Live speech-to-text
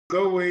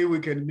no way we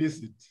can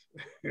miss it.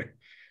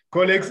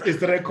 Colleagues,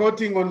 it's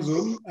recording on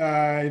Zoom.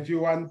 If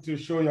you want to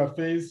show your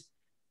face,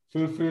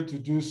 feel free to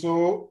do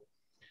so.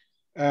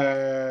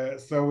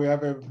 So we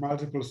have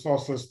multiple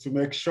sources to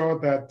make sure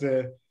that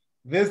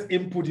this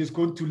input is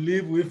going to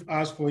live with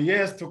us for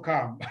years to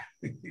come.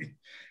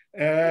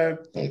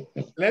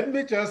 Let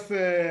me just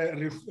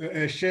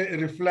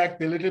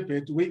reflect a little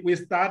bit. We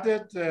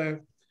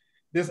started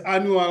this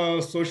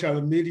annual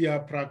social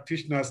media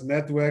practitioners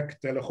network,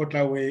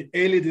 Telekgotla Way,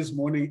 early this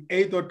morning,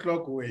 8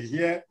 o'clock we're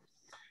here.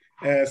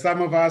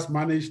 Some of us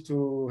managed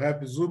to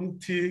have Zoom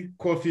tea,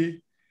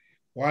 coffee,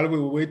 while we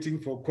were waiting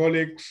for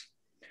colleagues.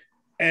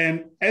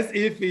 And as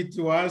if it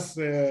was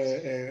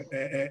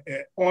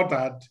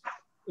ordered,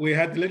 we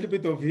had a little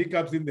bit of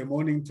hiccups in the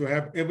morning to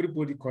have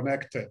everybody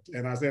connected.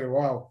 And I said,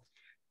 wow,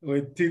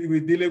 we're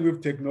dealing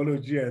with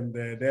technology, and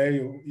there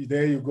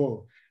you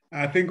go.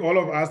 I think all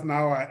of us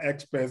now are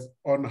experts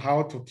on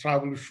how to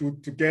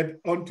troubleshoot to get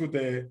onto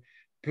the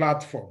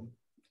platform,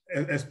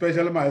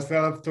 especially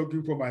myself,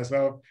 talking for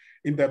myself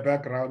in the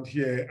background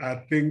here. I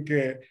think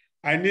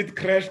I need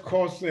crash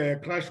course,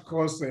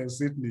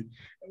 Sydney.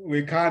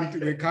 We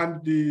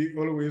can't be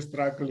always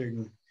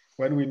struggling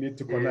when we need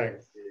to connect.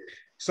 Yes, yes.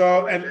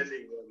 So, and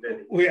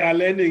we are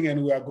learning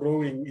and we are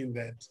growing in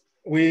that.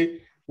 We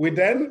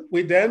then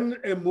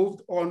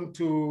moved on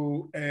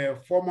to a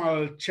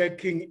formal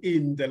checking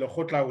in the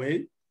Telekgotla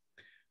Way,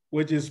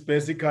 which is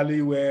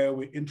basically where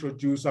we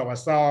introduce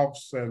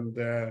ourselves and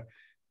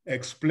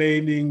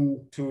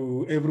explaining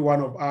to every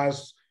one of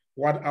us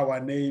what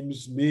our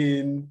names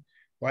mean,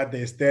 what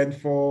they stand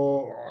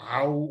for,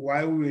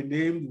 why we were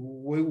named,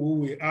 who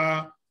we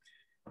are,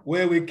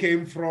 where we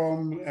came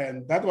from.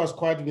 And that was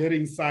quite very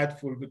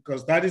insightful,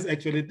 because that is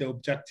actually the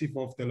objective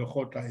of the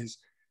Telekgotla, is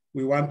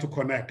we want to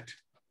connect.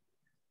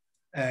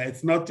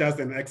 It's not just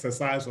an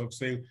exercise of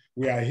saying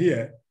we are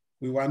here.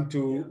 We want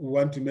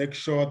to make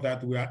sure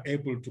that we are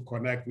able to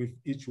connect with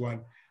each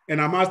one.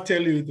 And I must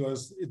tell you, it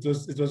was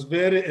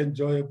very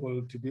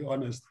enjoyable, to be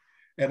honest.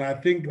 And I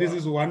think this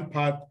is one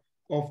part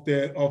of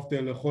the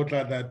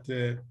Telekgotla that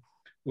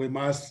we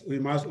must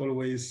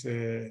always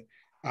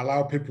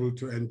allow people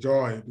to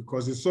enjoy,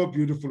 because it's so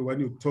beautiful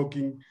when you're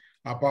talking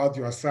about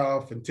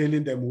yourself and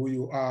telling them who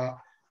you are,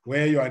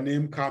 where your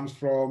name comes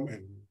from,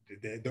 and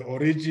the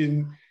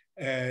origin.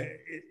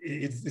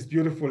 It's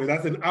beautiful.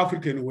 That's an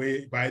African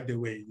way, by the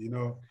way. You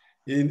know,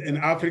 in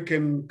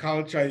African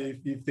culture,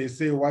 if they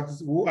say,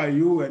 who are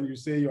you? And you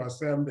say you are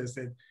Sam, they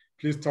say,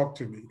 please talk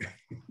to me.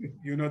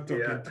 You're not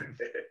talking to me.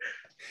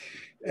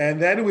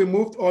 And then we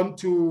moved on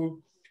to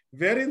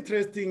very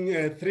interesting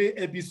 3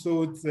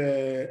 episodes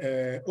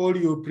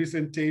audio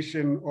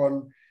presentation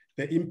on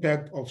the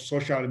impact of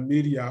social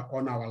media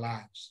on our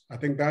lives. I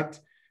think that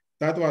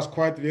was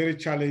quite very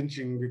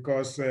challenging,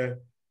 because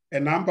a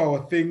number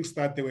of things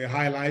that they were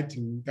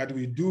highlighting that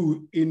we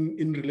do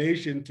in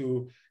relation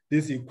to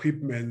these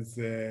equipments,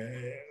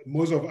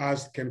 most of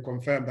us can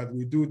confirm that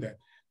we do that.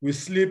 We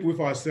sleep with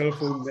our cell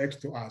phone next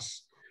to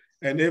us.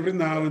 And every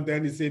now and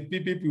then you say,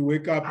 beep, beep, you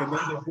wake up, and then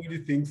the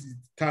body thinks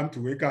it's time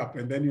to wake up,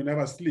 and then you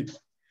never sleep.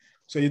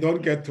 So you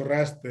don't get to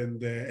rest,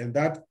 and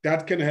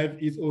that can have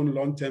its own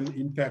long-term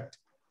impact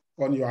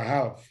on your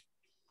health.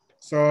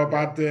 So,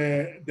 but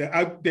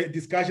the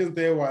discussion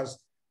there was,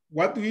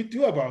 what do we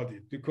do about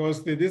it?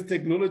 Because these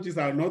technologies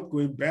are not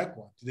going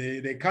backward.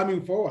 They're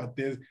coming forward.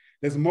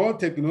 There's more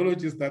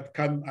technologies that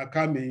are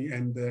coming,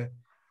 and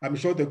I'm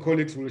sure the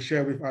colleagues will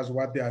share with us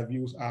what their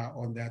views are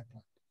on that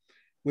part.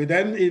 We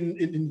then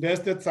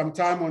invested some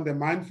time on the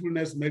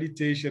mindfulness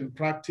meditation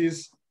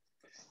practice,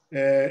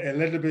 a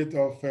little bit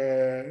of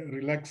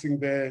relaxing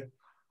there.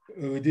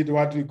 We did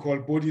what we call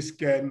body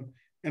scan.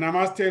 And I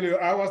must tell you,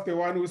 I was the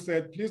one who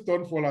said, please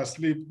don't fall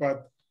asleep.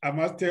 But I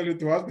must tell you,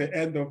 towards the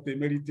end of the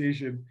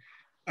meditation,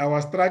 I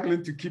was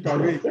struggling to keep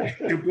awake.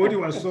 The body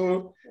was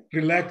so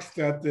relaxed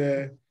that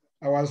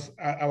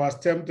I was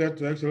tempted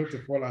to actually to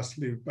fall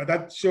asleep. But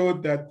that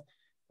showed that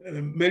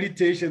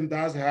meditation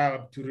does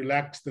help to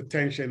relax the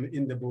tension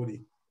in the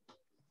body.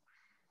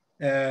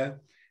 And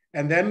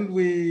then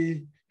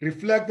we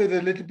reflected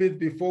a little bit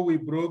before we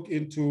broke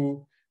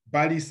into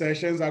body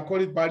sessions. I call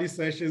it body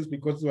sessions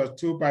because it was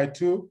 2 by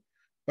 2,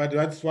 but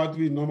that's what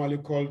we normally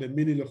call the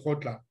mini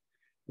Telekgotla,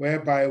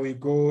 whereby we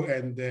go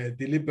and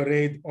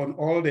deliberate on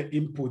all the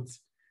inputs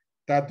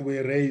that we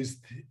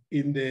raised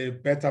in the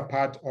better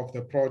part of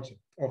the project,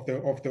 of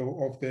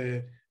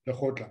the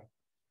Telekgotla.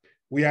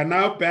 We are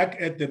now back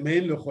at the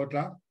main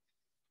Telekgotla,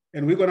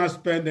 and we're gonna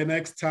spend the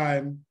next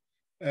time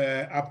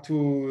up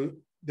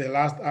to the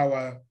last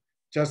hour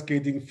just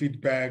getting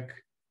feedback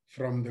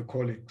from the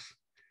colleagues.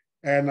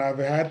 And I've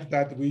heard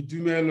that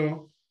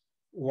Dumelo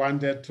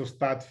wanted to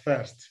start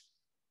first.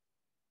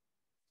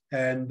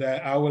 And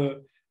I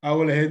will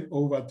hand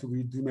over to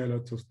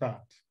Dumelo to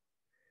start.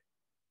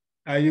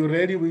 Are you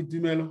ready,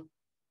 Dumelo?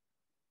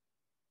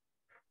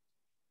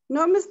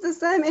 No, Mr.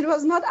 Sam, it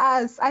was not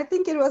us. I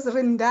think it was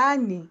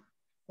Rindani.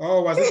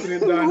 Oh, was it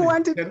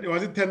Rindani?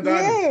 Was it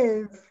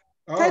Tendani? Yes.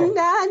 Oh.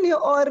 Tendani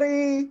or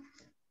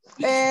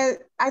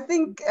I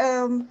think,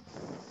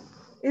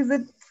 is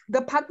it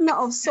the partner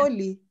of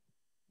Soli,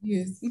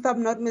 Yes. if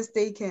I'm not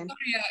mistaken.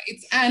 Sorry,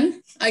 it's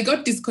Anne. I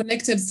got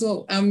disconnected,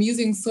 so I'm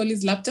using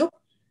Soli's laptop.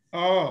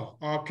 Oh,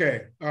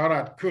 okay. All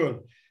right,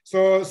 cool.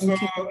 So,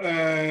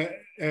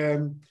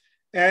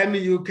 Anne,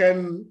 you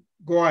can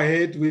go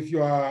ahead with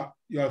your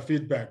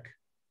feedback.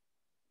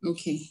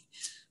 Okay.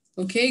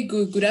 Okay,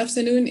 good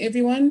afternoon,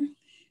 everyone.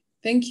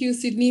 Thank you,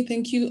 Sydney.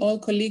 Thank you, all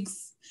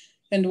colleagues,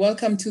 and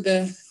welcome to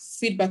the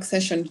feedback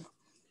session.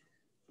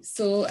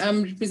 So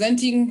I'm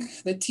representing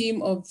the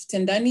team of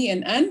Tendani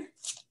and Anne.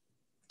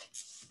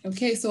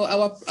 Okay, so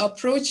our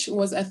approach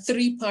was a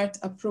three-part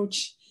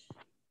approach.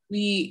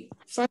 We,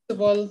 first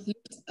of all,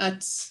 looked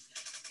at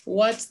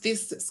what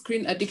this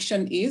screen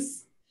addiction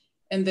is,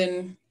 and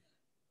then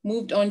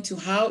moved on to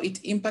how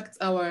it impacts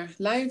our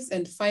lives,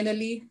 and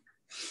finally,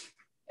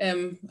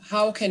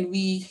 how can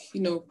we,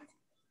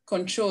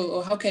 control,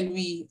 or how can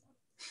we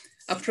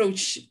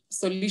approach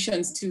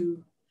solutions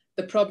to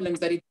the problems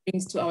that it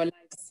brings to our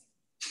lives.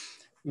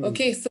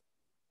 Okay, so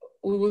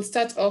we will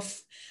start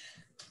off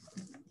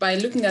by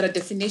looking at a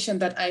definition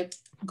that I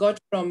got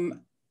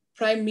from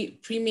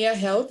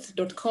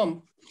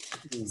premierhealth.com.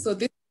 So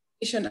this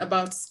definition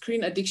about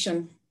screen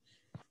addiction,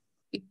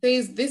 it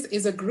says this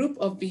is a group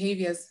of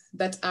behaviors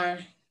that are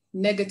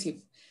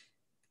negative,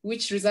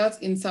 which results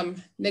in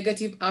some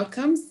negative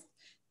outcomes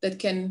that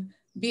can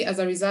be as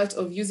a result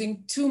of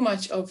using too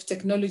much of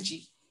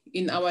technology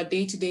in our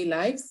day-to-day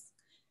lives.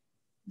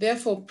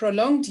 Therefore,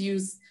 prolonged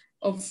use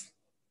of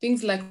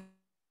things like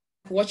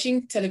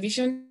watching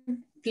television,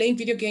 playing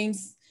video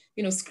games,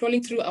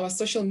 scrolling through our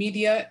social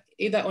media,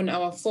 either on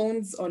our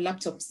phones or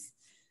laptops.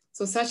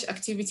 So such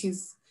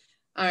activities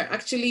are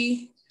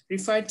actually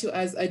referred to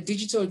as a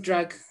digital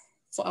drug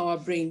for our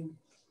brain.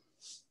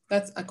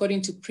 That's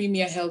according to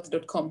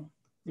premierhealth.com.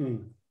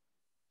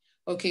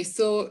 Okay,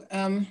 so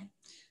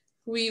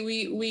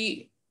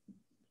we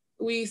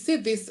see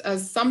this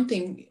as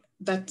something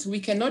that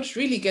we cannot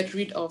really get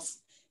rid of.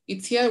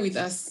 It's here with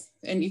us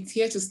and it's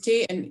here to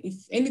stay. And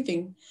if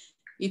anything,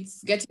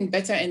 it's getting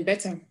better and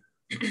better.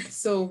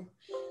 So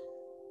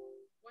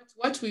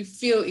what we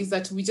feel is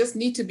that we just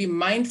need to be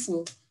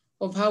mindful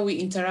of how we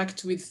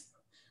interact with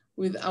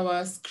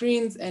our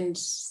screens and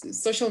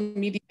social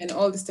media and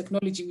all this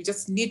technology. We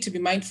just need to be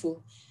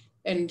mindful,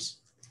 and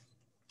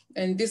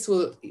this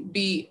will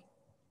be,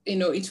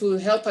 it will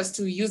help us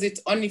to use it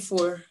only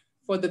for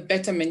the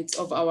betterment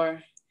of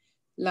our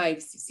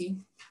lives, you see.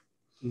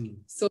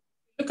 So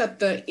look at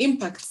the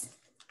impacts.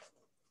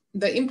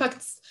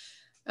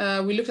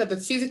 We look at the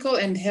physical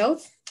and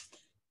health.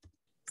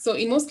 So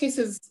in most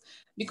cases,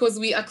 because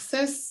we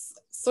access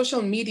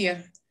social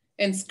media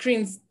and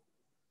screens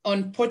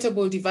on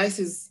portable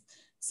devices,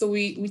 so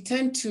we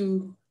tend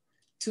to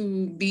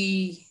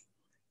be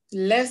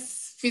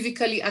less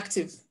physically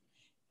active,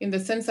 in the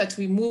sense that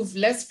we move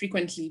less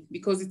frequently,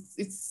 because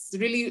it's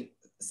really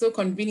so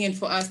convenient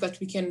for us that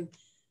we can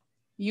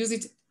use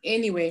it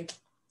anyway.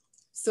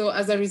 So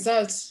as a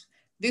result,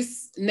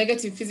 this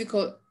negative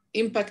physical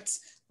impact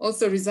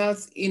also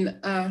results in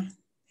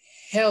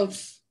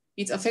health.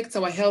 It affects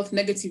our health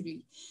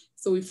negatively.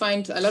 So we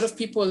find a lot of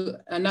people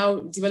are now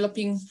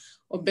developing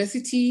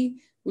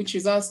obesity, which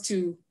results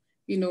to,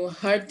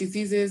 heart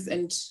diseases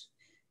and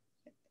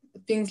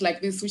things like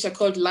this, which are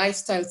called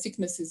lifestyle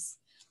sicknesses.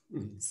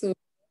 So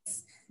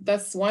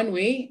that's one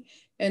way.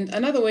 And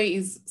another way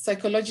is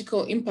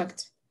psychological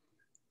impact.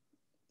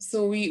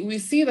 So we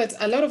see that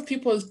a lot of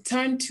people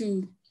turn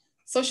to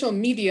social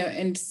media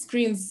and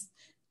screens,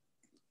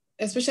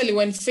 especially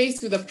when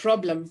faced with a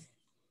problem.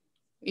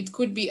 It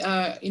could be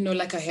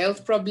like a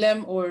health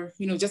problem, or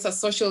just a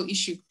social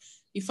issue.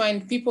 You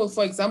find people,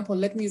 for example,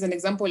 let me use an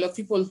example of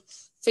people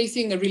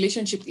facing a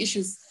relationship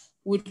issues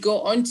would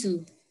go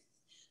onto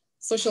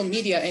social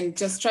media and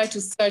just try to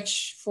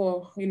search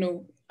for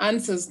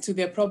answers to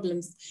their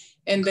problems.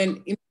 And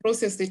then in the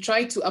process, they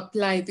try to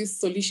apply these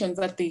solutions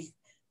that they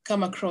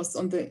come across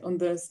on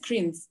the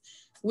screens,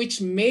 which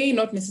may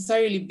not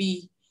necessarily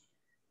be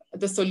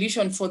the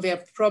solution for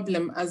their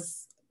problem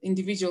as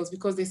individuals,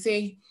 because they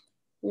say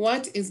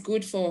what is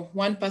good for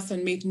one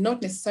person may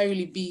not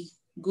necessarily be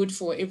good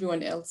for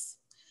everyone else.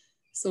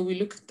 So we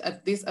looked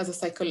at this as a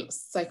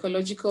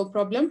psychological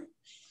problem.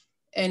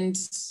 And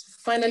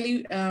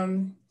finally,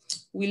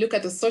 we look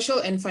at the social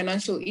and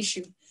financial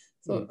issue.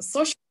 So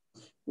social,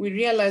 we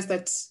realize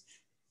that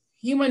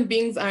human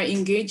beings are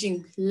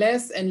engaging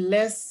less and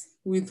less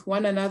with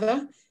one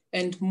another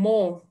and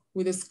more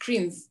with the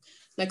screens.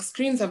 Like,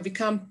 screens have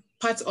become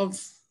part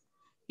of,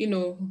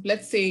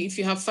 let's say if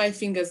you have 5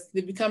 fingers,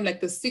 they become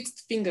like the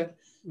 6th finger,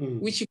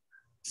 which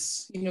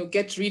you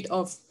get rid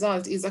of.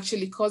 Result is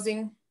actually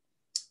causing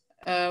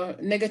a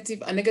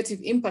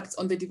negative impact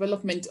on the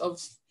development of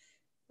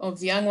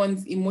the young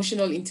one's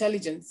emotional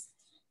intelligence.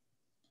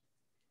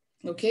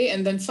 Okay,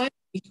 and then finally,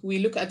 we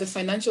look at the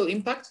financial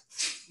impact.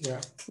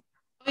 Yeah.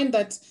 We find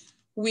that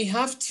we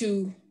have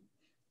to,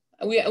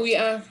 we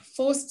are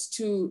forced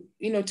to,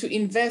 to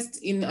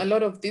invest in a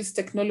lot of this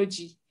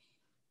technology,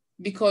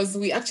 because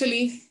we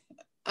actually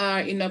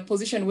are in a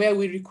position where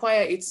we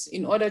require it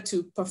in order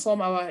to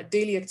perform our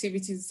daily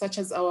activities, such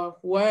as our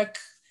work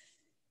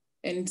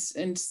and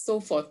so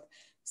forth.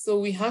 So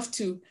we have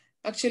to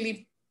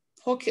actually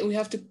we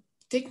have to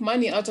take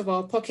money out of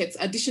our pockets.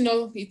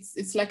 Additional,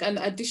 it's like an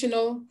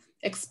additional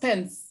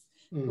expense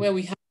where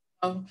we have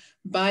to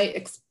buy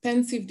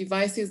expensive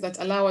devices that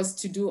allow us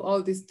to do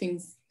all these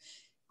things.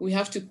 We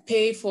have to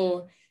pay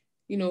for,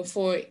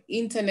 for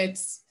internet,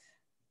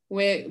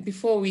 where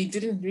before we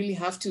didn't really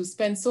have to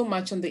spend so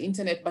much on the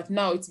internet, but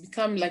now it's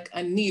become like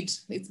a need.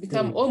 It's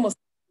become almost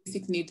a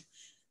basic need,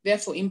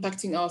 therefore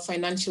impacting our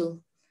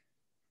financial.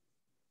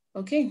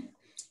 Okay.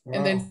 Wow.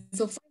 And then,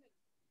 so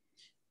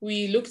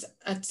we looked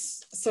at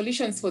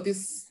solutions for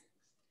this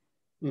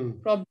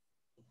problem.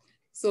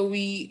 So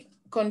we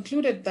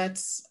concluded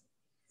that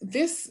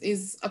this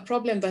is a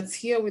problem that's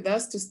here with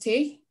us to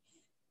stay.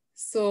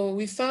 So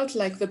we felt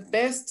like the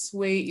best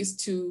way is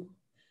to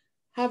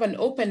have an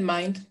open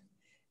mind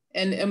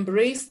and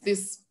embrace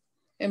this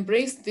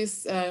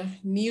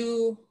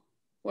new,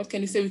 what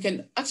can you say? We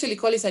can actually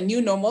call it a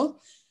new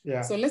normal.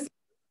 Yeah. So let's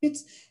it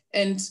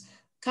and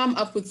come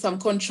up with some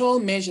control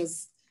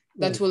measures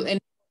that will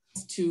enable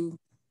us to,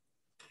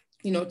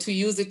 to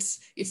use it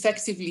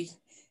effectively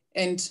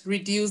and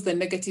reduce the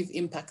negative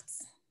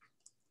impacts.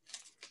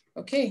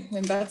 Okay,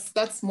 and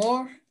that's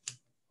more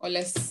or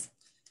less.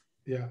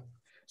 Yeah.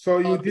 So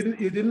you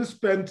didn't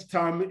spend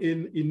time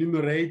in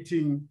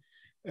enumerating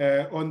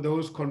on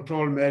those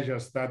control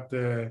measures that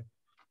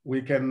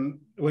we can,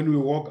 when we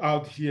walk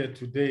out here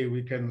today,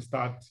 we can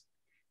start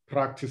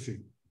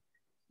practicing.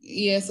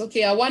 Yes,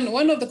 okay.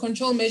 One of the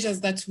control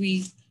measures that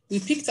we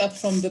picked up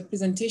from the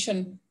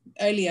presentation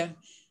earlier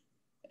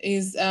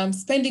is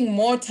spending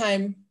more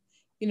time,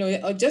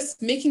 or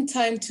just making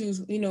time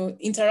to,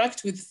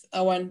 interact with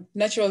our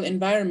natural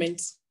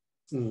environment,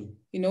 and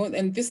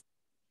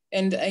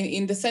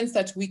in the sense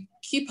that we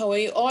keep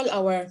away all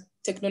our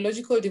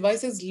technological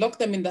devices, lock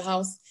them in the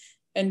house,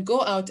 and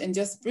go out and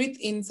just breathe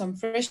in some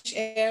fresh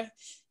air,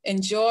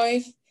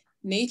 enjoy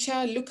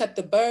nature, look at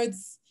the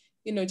birds,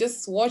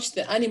 just watch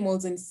the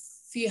animals and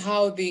see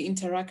how they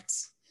interact.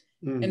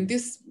 And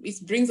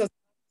it brings us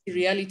to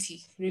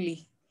reality,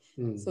 really.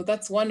 So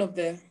that's one of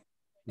the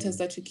matters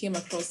that we came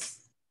across.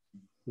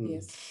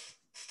 Yes.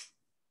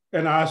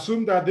 And I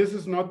assume that this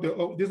is not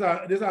these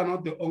are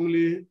not the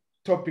only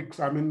topics.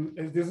 I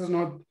mean, this is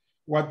not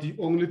the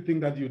only thing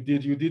that you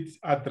did. You did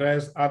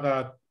address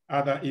other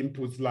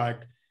inputs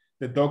like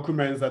the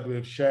documents that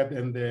we've shared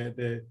and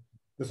the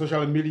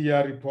social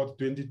media report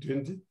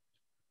 2020.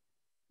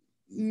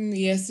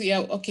 Yes, yeah,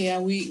 okay.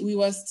 We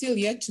were still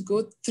yet to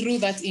go through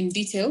that in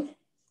detail,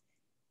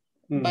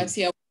 but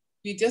yeah,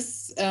 we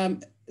just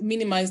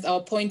minimized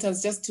our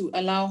pointers just to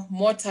allow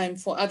more time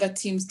for other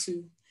teams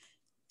to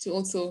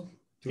also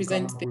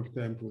present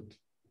the input.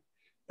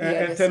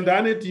 And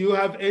Tendane, do you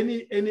have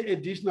any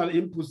additional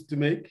inputs to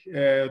make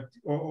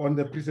on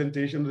the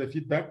presentation, the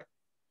feedback?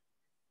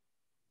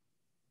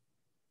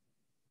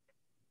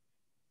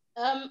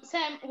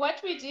 Sam,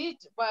 what we did,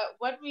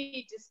 what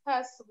we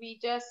discussed, we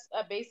just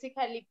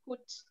basically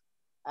put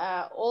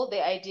all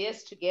the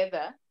ideas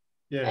together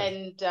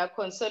and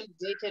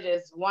consolidated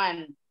as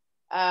one.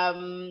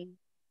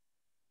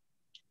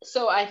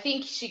 So I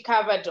think she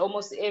covered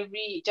almost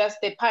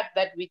just the part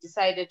that we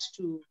decided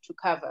to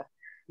cover.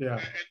 Yeah.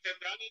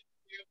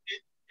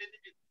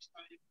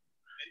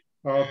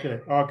 Okay,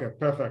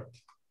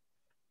 perfect.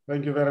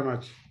 Thank you very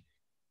much.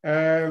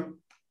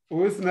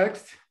 Who is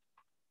next?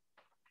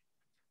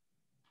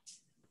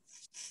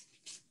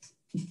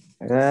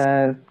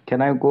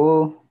 Can I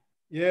go?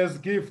 Yes,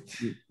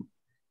 Gift.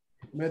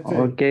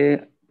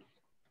 Okay.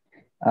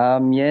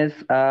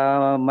 Yes,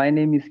 my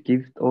name is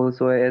Gift.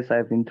 Also, as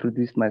I've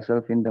introduced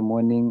myself in the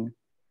morning,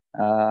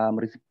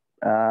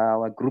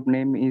 our group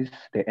name is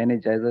the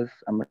Energizers.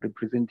 I'm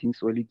representing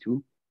Soli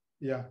too.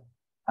 Yeah.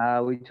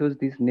 We chose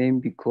this name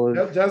because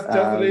just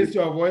raise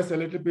your voice a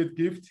little bit,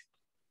 Gift.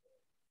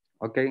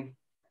 Okay.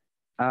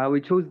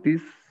 We chose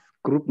this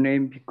group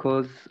name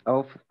because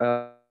of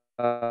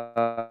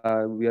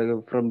we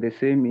are from the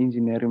same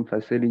engineering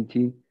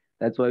facility.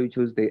 That's why we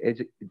chose the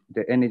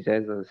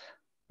Energizers.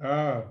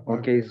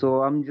 Okay,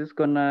 so I'm just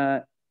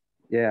gonna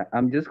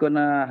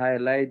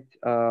highlight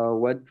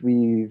what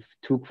we've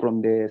took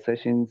from the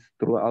sessions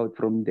throughout,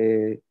 from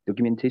the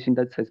documentation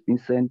that has been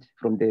sent,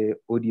 from the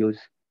audios.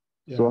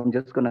 Yeah. So I'm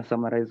just gonna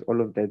summarize all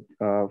of that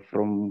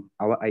from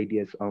our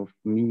ideas of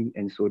me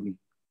and Soli.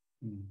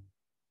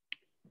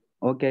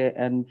 Okay,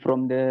 and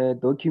from the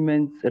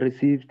documents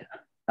received,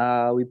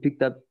 we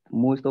picked up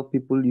most of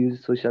people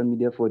use social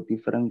media for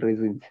different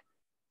reasons.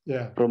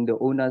 Yeah. From the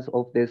owners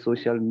of the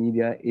social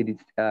media, it is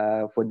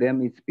for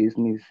them it's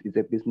business. It's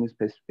a business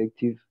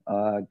perspective.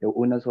 The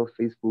owners of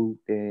Facebook,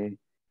 the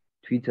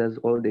Twitters,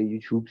 all the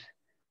YouTubes.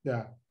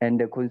 Yeah. And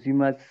the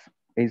consumers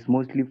is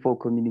mostly for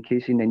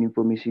communication and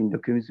information. The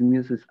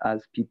consumers is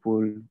as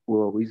people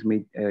who always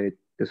made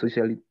the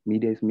social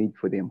media is made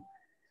for them.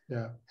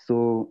 Yeah.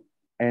 So,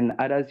 and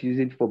others use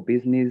it for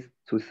business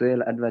to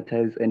sell,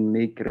 advertise, and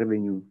make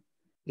revenue.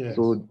 Yes.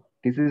 So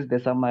this is the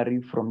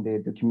summary from the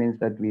documents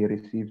that we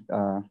received.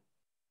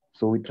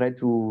 So we try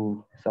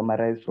to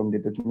summarize from the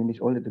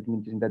documentation, all the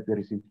documentation that we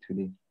received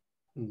today.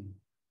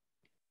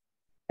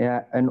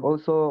 Yeah, and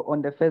also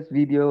on the first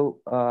video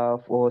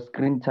for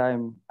screen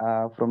time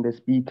from the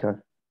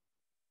speaker,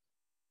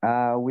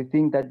 we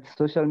think that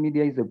social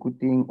media is a good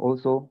thing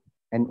also,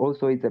 and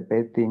also it's a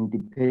bad thing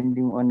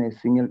depending on a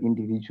single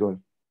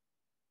individual.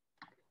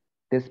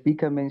 The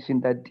speaker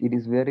mentioned that it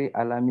is very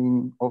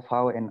alarming of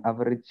how an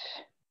average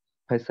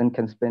person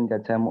can spend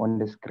their time on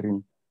the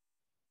screen.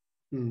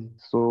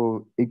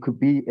 So it could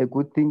be a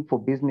good thing for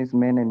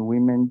businessmen and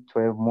women to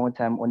have more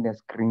time on their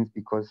screens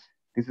because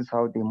this is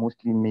how they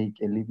mostly make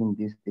a living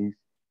these days.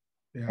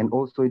 Yeah. And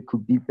also it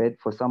could be bad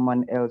for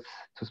someone else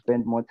to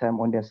spend more time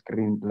on their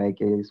screen, like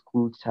a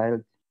school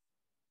child.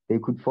 They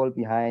could fall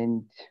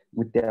behind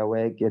with their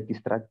work, get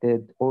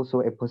distracted. Also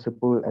a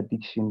possible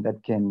addiction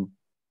that can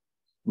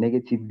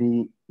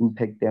negatively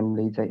impact them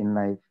later in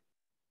life.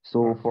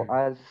 So for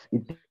us,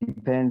 it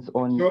depends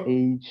on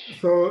age.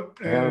 So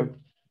I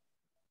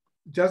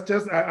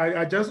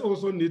just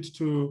also need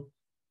to,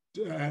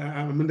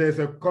 I mean, there's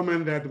a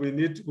comment that we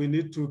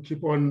need to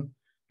keep on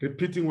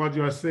repeating what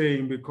you are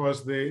saying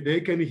because they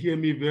can hear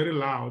me very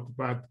loud,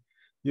 but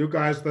you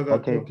guys that are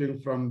talking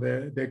from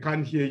there, they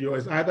can't hear you.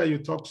 It's either you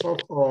talk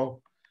soft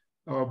or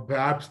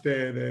perhaps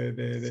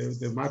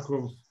the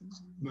micro,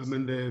 I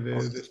mean,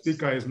 the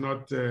speaker is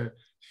not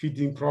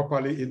feeding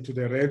properly into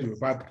the radio,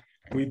 but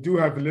we do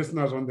have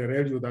listeners on the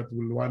radio that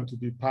will want to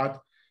be part.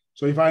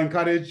 So if I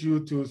encourage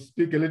you to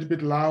speak a little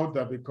bit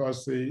louder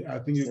because I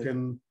think you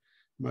can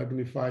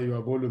magnify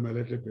your volume a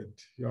little bit,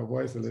 your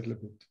voice a little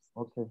bit.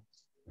 Okay.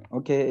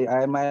 Okay,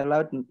 am I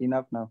loud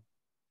enough now?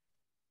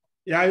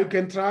 Yeah, you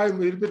can try a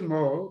little bit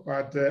more,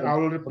 but I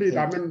will repeat.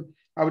 I mean,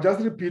 I will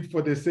just repeat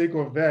for the sake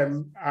of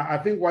them. I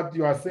think what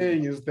you are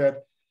saying is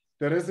that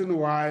the reason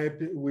why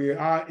we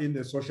are in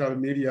the social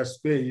media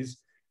space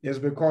is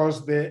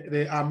because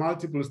there are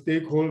multiple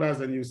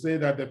stakeholders, and you say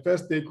that the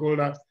first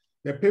stakeholder,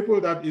 the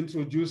people that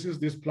introduces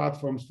these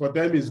platforms, for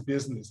them is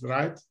business,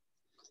 right?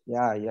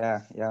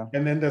 Yeah.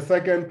 And then the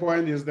second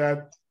point is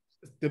that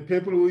the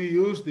people who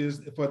use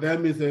this, for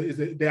them,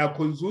 they are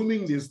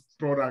consuming these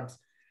products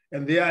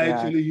and they are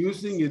actually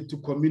using it to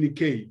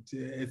communicate.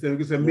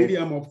 It's a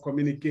medium of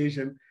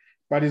communication,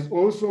 but it's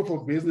also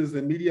for business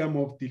a medium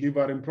of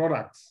delivering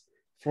products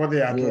for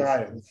their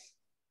clients.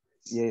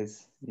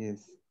 Yes.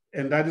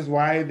 And that is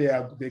why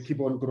they keep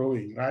on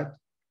growing, right?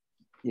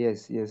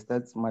 Yes,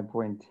 that's my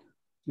point.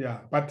 Yeah,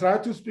 but try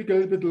to speak a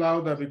little bit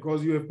louder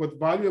because you have got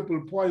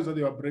valuable points that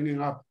you are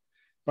bringing up,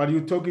 but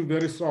you're talking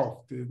very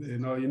soft. You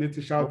know, you need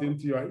to shout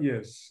into your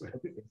ears.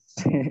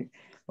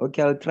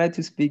 Okay, I'll try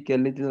to speak a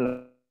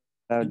little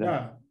louder.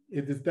 Yeah,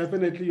 it is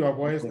definitely your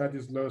voice that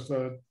is low.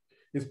 So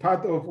it's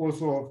part of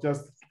also of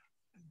just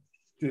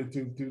to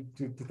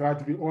try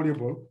to be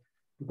audible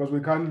because we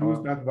can't lose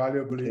that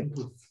valuable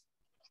input.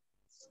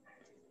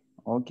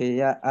 Okay,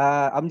 yeah.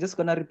 I'm just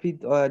gonna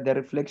repeat the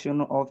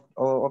reflection of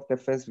the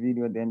first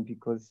video then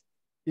because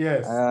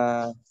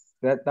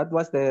that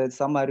was the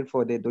summary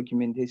for the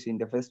documentation,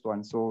 the first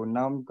one. So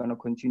now I'm gonna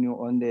continue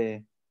on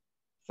the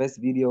first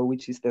video,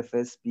 which is the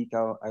first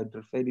speaker. I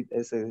referred it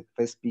as a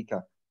first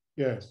speaker.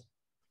 Yes.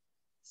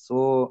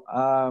 So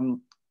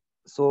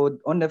so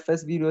on the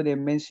first video they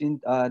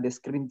mentioned the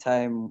screen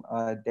time,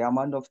 the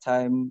amount of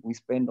time we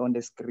spend on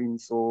the screen.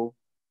 So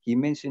he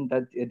mentioned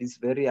that it is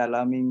very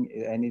alarming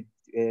and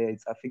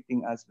it's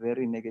affecting us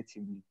very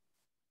negatively.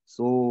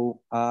 So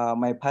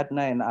my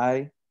partner and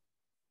I,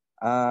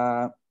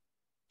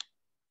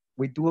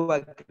 we do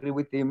agree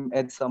with him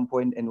at some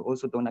point and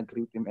also don't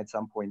agree with him at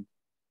some point.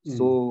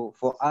 So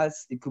for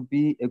us, it could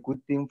be a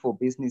good thing for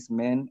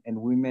businessmen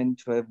and women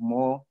to have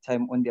more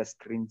time on their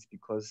screens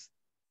because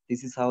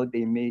this is how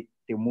they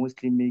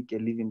mostly make a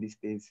living these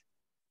days.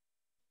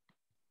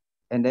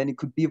 And then it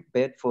could be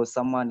bad for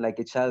someone like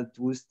a child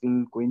who's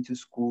still going to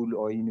school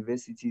or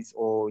universities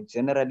or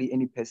generally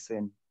any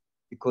person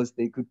because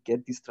they could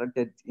get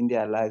distracted in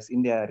their lives,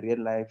 in their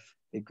real life.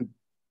 They could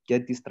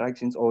get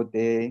distractions or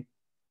they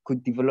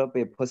could develop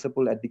a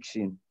possible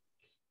addiction.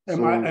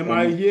 Am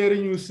I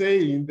hearing you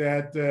saying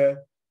that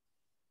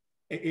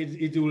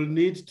it will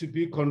need to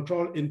be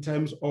controlled in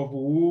terms of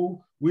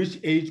which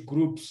age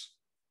groups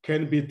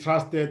can be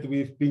trusted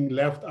with being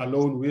left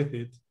alone with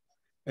it?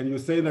 And you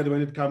say that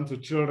when it comes to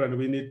children,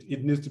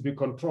 it needs to be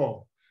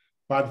controlled.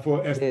 But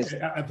for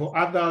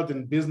adult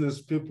and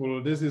business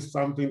people, this is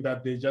something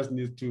that they just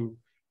need to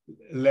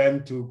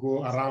learn to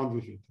go around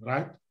with it,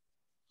 right?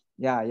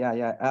 Yeah.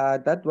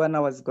 That one I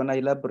was gonna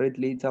elaborate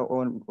later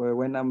on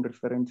when I'm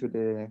referring to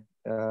the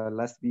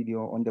last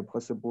video on the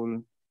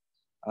possible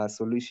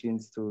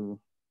solutions to.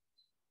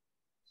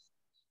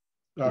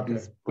 Okay,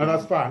 no,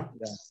 that's fine.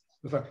 Yeah.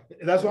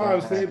 That's why I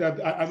was saying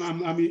that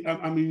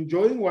I'm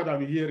enjoying what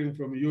I'm hearing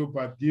from you,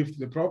 but if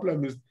the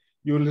problem is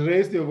you'll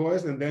raise your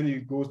voice and then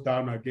it goes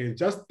down again.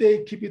 Just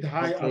keep it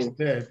high up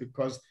there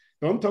because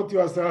don't talk to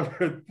yourself.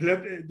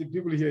 Let the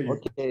people hear you.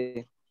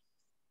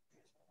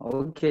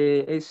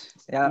 Okay.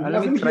 Yeah, you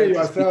mustn't hear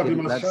yourself. You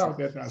must shout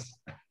at us.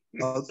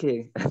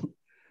 Okay.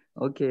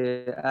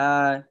 Okay.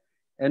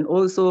 And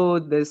also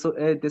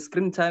the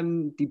screen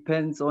time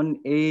depends on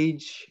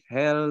age,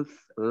 health,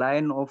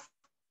 line of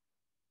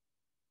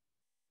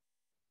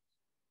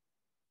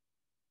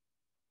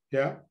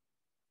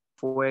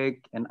work,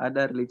 and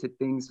other related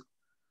things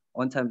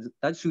on time.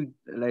 That should,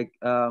 like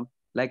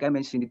I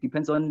mentioned, it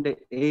depends on the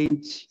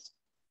age,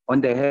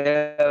 on the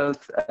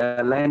health,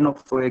 line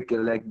of work.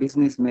 Like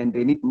businessmen,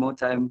 they need more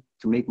time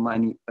to make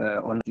money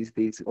on these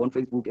days, on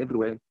Facebook,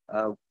 everywhere.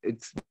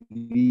 It's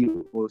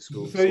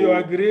also. So you're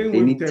agreeing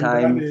with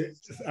time.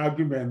 Tembane's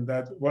argument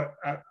that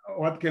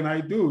what can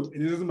I do?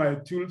 This is my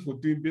tool for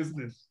doing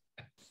business.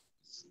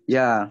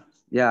 Yeah.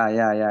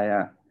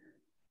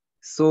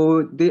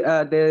 So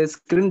the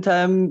screen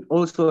time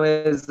also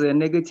has a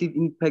negative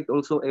impact,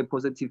 also a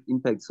positive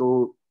impact.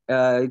 So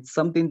it's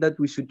something that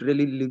we should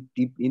really look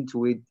deep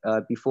into it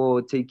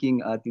before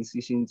taking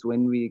decisions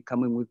when we're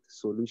coming with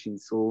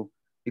solutions. So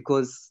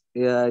because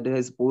it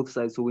has both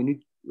sides, so we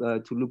need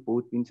to look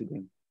both into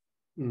them.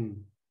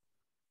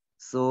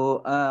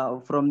 So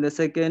from the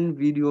second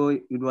video,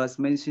 it was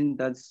mentioned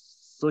that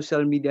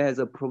social media has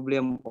a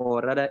problem,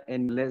 or rather,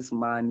 and less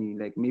money,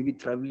 like maybe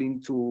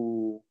traveling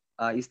to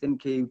Eastern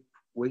Cape,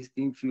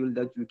 wasting fuel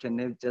that you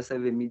can just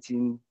have a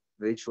meeting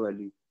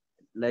virtually,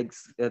 like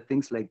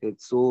things like that.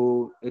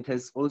 So it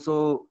has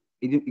also,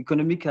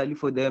 economically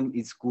for them,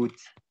 it's good.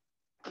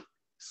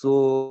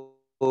 So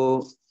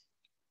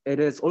it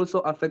has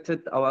also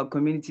affected our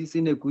communities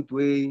in a good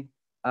way.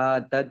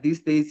 That these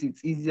days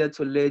it's easier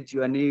to let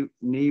your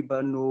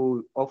neighbor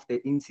know of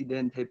the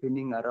incident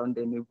happening around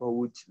the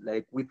neighborhood.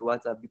 Like with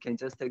WhatsApp, you can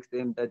just text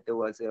them that there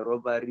was a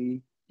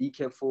robbery, be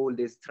careful,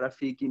 there's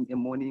traffic in the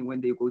morning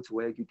when they go to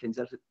work. You can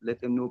just let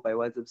them know by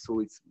WhatsApp, so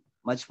it's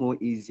much more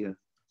easier.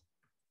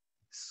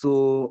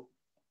 So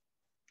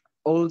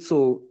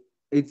also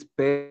it's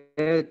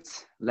bad,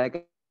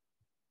 like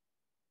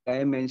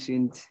I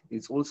mentioned,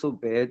 it's also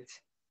bad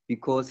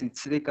because it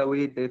takes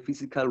away the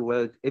physical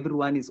world.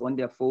 Everyone is on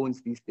their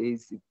phones these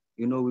days.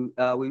 You know,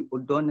 we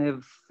don't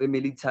have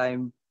family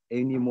time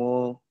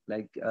anymore,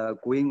 like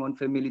going on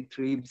family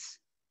trips.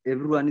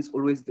 Everyone is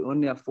always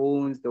on their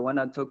phones. They want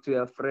to talk to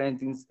their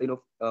friends instead of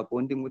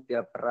bonding with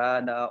their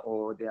brother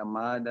or their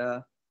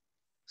mother.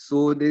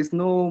 So there's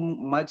no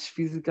much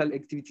physical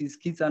activities.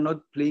 Kids are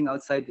not playing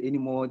outside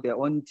anymore. They're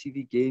on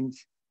TV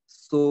games.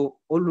 So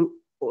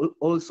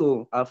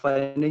also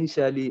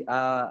financially,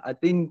 I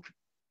think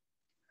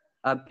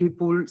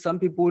some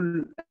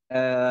people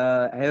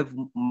have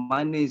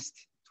managed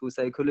to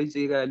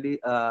psychologically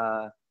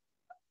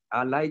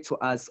lie to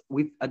us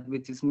with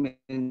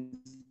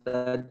advertisements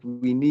that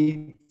we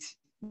need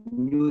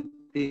new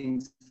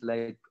things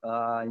like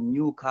a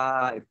new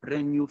car, a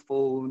brand new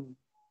phone.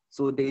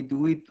 So they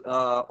do it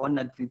on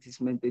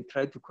advertisement. They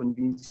try to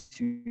convince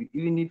you,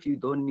 even if you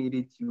don't need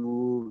it,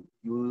 your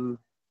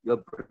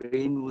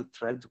brain will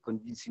try to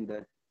convince you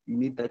that you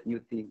need that new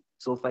thing.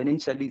 So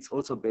financially, it's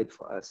also bad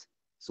for us.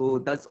 So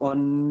that's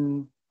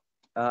on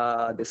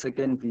the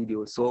second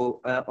video.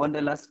 So on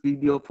the last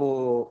video,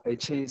 for a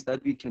change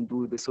that we can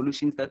do, the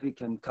solutions that we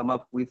can come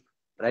up with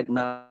right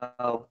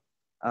now,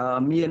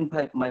 me and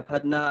my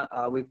partner,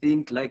 we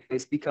think, like the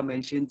speaker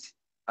mentioned,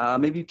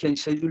 maybe you can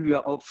schedule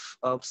your off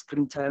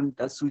screen time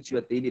that suits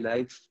your daily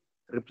life,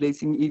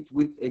 replacing it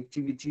with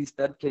activities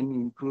that can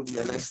improve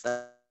your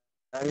lifestyle,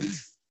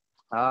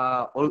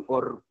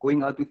 or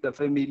going out with the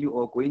family,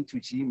 or going to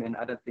gym and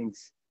other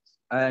things.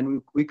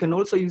 And we can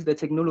also use the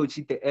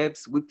technology, the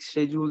apps with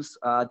schedules,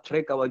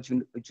 track our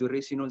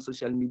duration on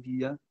social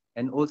media,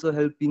 and also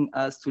helping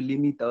us to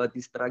limit our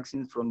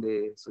distractions from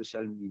the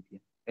social media.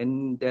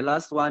 And the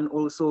last one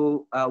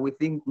also, we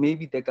think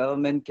maybe the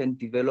government can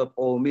develop,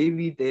 or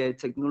maybe the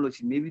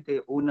technology, maybe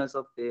the owners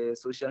of the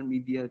social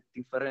media,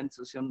 different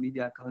social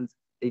media accounts,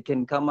 they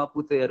can come up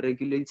with a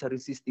regulatory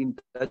system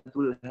that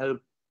will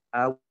help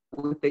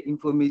with the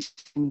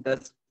information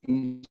that's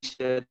being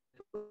shared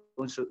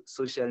on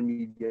social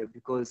media,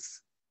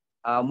 because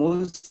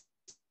most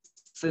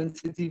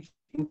sensitive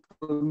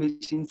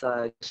information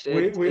are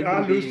shared every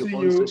day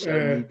on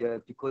social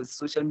media, because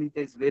social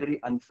media is very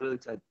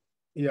unfiltered.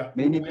 Yeah,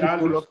 many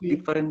people of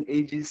different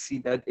ages see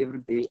that every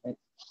day. Okay.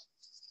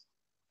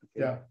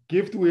 Yeah,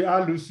 Gift, we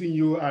are losing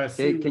you. I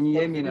see. Can you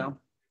hear me now?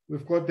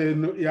 We've got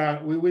the,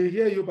 yeah, we will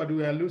hear you, but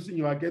we are losing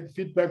you. I get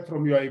feedback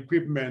from your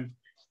equipment.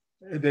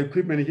 The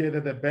equipment here,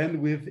 that the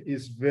bandwidth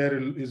is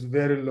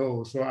very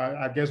low. So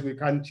I guess we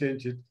can't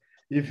change it.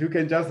 If you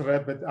can just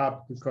wrap it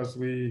up, because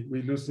we're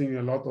losing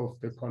a lot of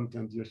the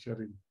content you're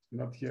sharing,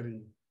 not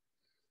hearing.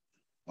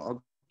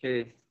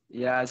 Okay.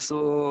 Yeah,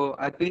 so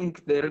I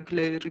think the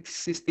regulatory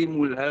system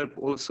will help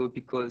also,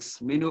 because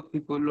many of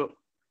people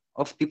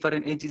of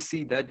different ages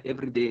see that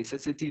every day,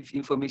 sensitive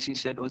information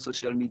shared on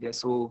social media.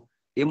 So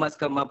they must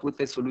come up with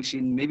a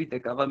solution. Maybe the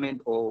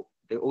government or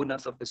the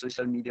owners of the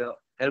social media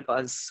help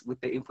us with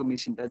the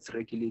information that's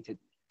regulated.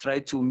 Try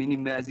to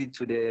minimize it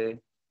to the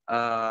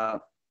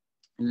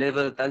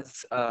level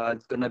that's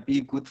gonna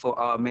be good for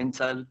our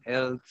mental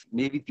health,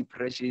 maybe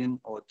depression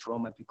or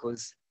trauma,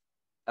 because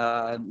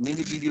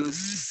many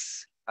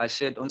videos are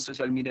shared on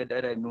social media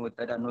that I know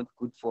that are not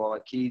good for our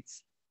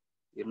kids.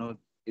 You know,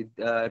 it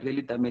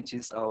really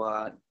damages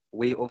our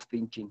way of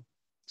thinking.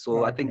 So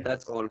okay. I think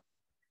that's all.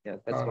 Yeah,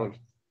 that's all.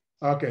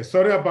 Okay,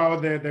 sorry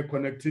about the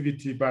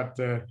connectivity, but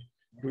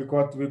we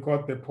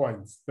got the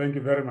points. Thank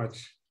you very much.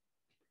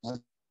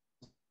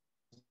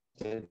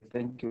 Okay,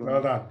 thank you.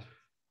 Well done.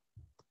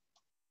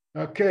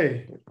 Okay.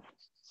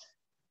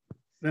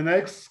 The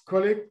next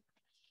colleague.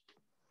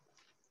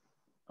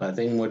 I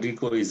think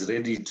Modiko is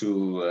ready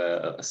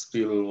to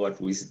spill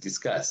what we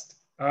discussed.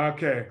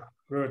 Okay,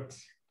 good.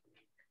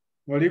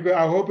 Modiko,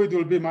 I hope it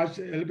will be a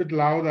little bit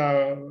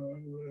louder.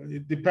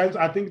 It depends.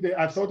 I think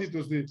I thought it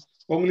was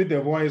only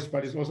the voice,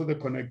 but it's also the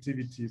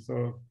connectivity.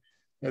 So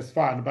that's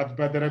fine. But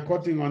the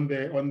recording on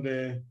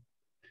the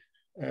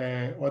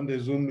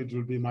Zoom, it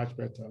will be much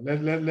better.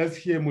 Let's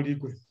hear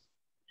Modiko.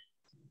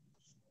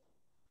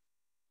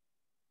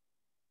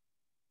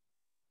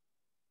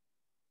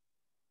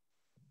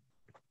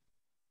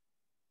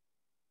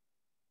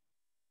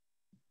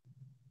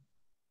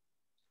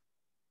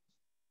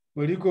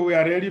 Modiko, we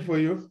are ready for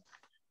you.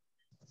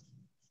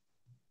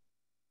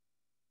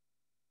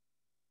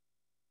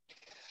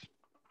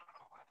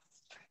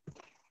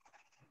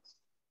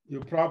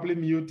 You're probably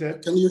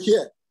muted. Can you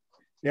hear?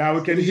 Yeah,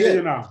 we can hear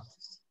you now.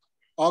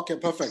 Okay,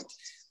 perfect.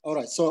 All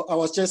right. So I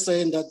was just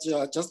saying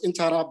that just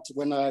interrupt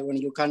when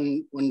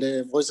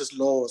the voice is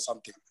low or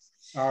something.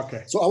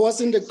 Okay. So I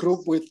was in the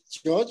group with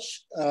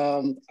George.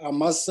 I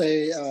must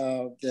say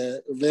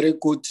the very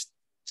good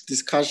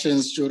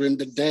discussions during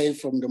the day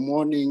from the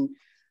morning,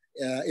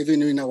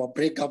 even in our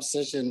breakup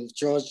session with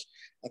George.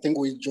 I think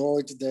we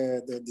enjoyed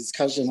the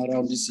discussion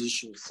around this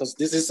issue because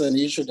this is an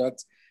issue that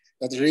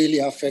really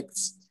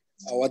affects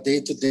our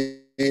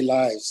day-to-day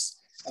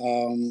lives,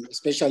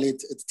 especially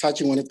it's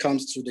touching when it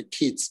comes to the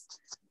kids,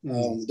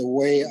 the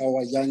way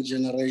our young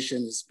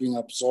generation is being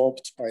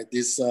absorbed by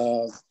this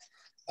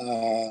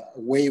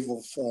wave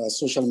of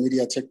social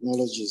media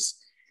technologies.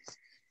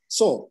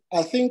 So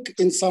I think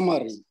in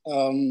summary,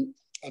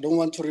 I don't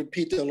want to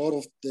repeat a lot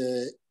of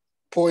the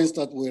points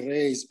that we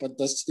raised, but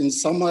in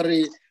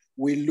summary,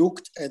 we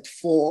looked at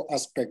 4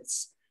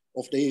 aspects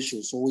of the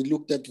issue. So we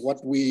looked at what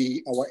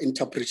our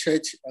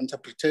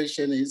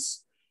interpretation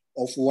is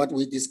of what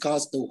we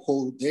discussed the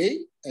whole day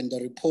and the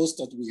reports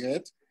that we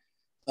had.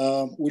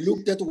 We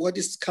looked at what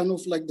is kind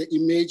of like the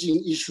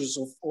emerging issues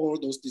of all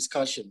those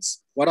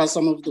discussions. What are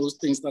some of those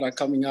things that are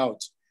coming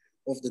out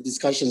of the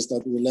discussions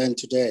that we learned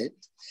today?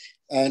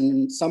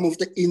 And some of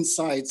the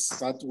insights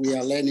that we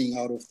are learning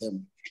out of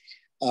them.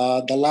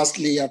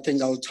 Lastly, I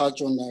think I'll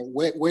touch on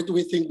where do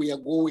we think we are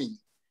going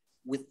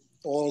with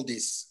all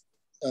this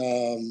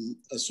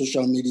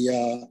social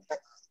media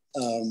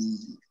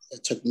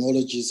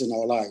technologies in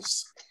our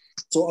lives.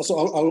 So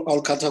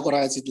I'll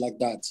categorize it like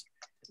that,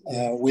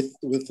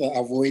 with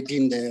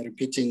avoiding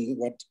repeating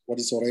what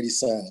is already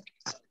said.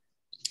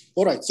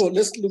 All right, so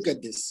let's look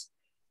at this.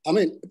 I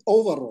mean,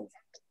 overall,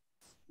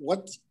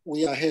 what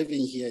we are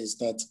having here is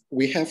that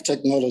we have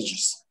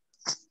technologies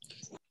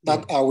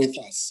that are with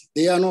us.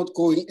 They are not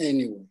going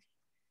anywhere.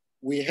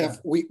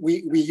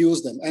 We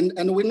use them,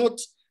 and we're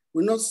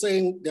not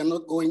saying they're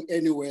not going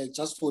anywhere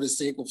just for the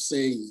sake of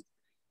saying it.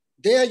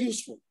 They are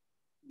useful.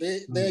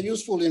 They are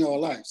useful in our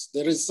lives.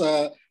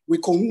 We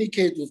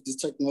communicate with these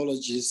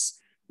technologies.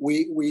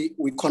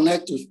 We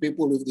connect with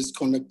people with this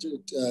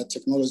connected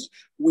technology.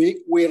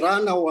 We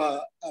run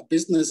our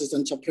businesses,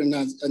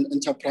 entrepreneurs, and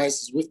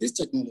enterprises with this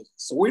technology.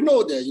 So we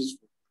know they're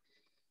useful.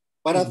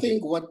 But I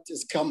think what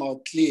has come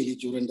out clearly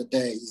during the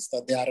day is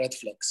that there are red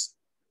flags.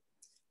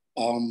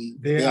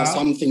 There are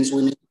some things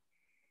we need.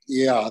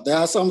 Yeah, there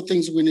are some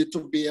things we need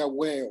to be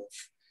aware of.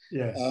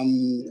 Yeah.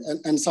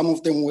 And some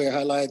of them were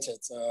highlighted.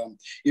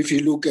 If you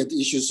look at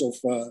issues of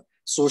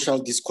social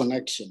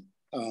disconnection,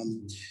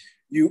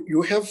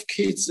 you have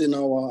kids in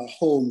our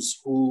homes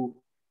who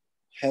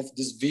have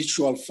these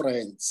virtual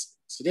friends.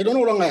 So they don't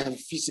no longer have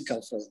physical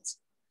friends.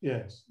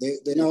 Yes.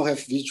 They now have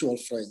virtual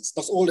friends.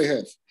 That's all they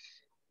have.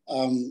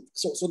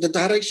 So the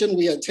direction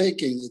we are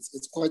taking,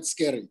 it's quite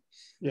scary.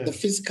 Yeah. The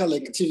physical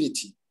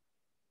activity,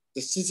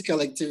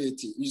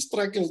 you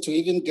struggle to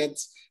even get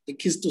the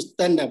kids to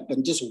stand up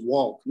and just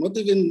walk, not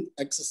even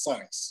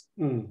exercise,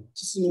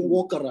 just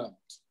walk around,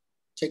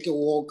 take a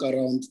walk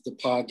around the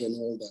park and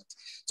all that.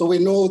 So we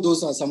know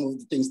those are some of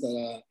the things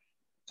that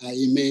are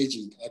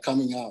emerging, are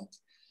coming out.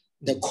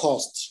 The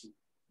cost,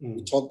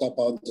 we talked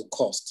about the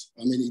cost.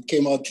 I mean, it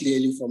came out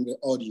clearly from the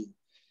audio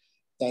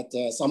that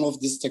some of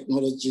these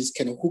technologies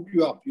can hook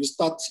you up. You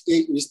start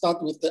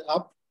with the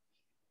app,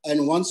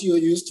 and once you're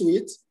used to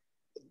it,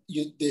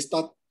 they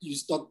start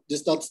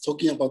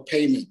talking about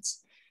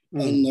payments,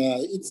 and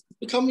it's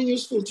becoming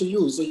useful to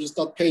you. So you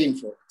start paying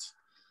for it.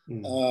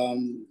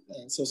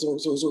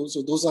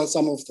 So those are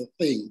some of the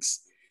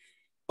things.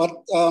 But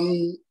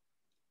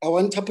our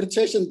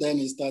interpretation then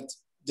is that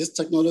these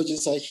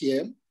technologies are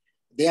here.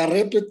 They are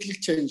rapidly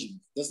changing.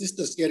 This is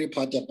the scary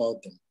part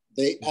about them.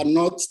 They are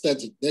not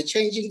static. They're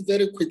changing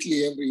very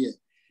quickly every year.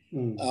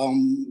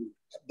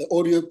 The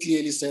audio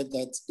clearly said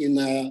that in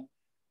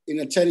in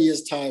a 10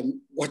 years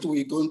time, what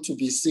we're going to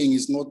be seeing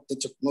is not the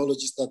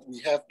technologies that we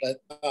have right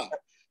now.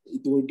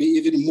 It will be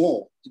even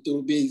more. It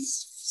will be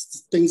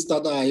things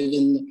that are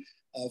even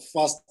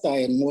faster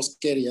and more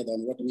scarier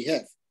than what we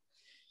have.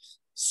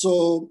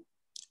 So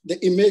the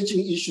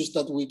emerging issues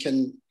that we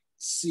can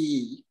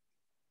see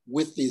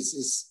with this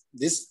is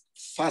this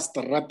fast,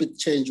 rapid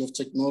change of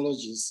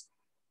technologies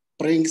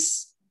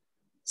brings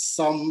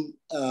some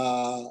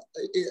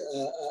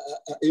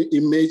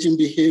emerging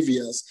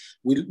behaviors.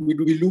 We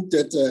looked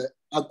at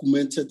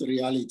augmented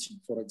reality,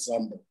 for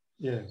example.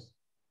 Yes.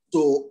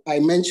 So I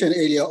mentioned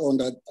earlier on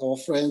that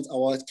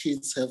our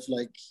kids have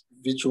like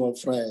virtual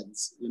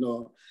friends, you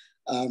know.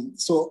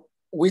 So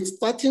we're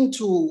starting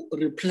to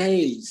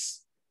replace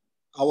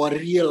our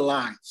real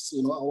lives,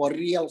 you know, our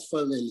real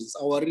families,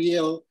 our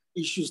real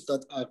issues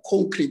that are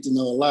concrete in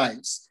our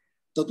lives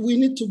that we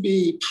need to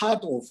be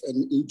part of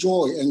and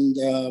enjoy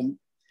and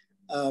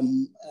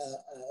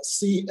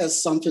see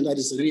as something that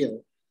is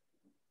real,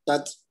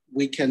 that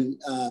we can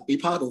be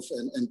part of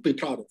and be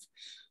proud of.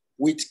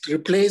 With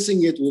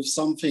replacing it with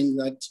something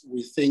that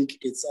we think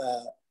is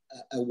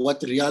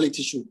what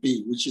reality should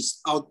be, which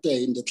is out there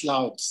in the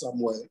cloud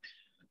somewhere.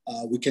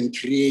 We can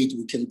create,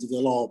 we can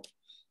develop.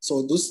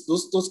 So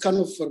those kind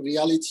of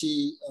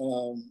reality,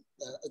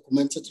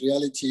 augmented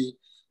reality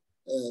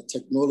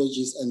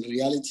technologies and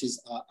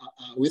realities are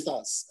with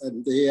us,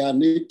 and they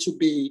need to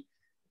be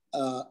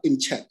in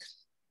check.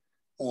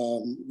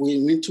 We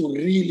need to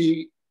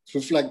really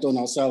reflect on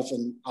ourselves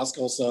and ask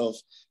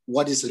ourselves,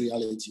 what is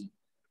reality?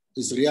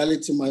 Is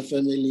reality my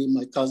family,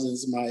 my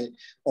cousins,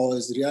 or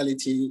is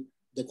reality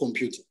the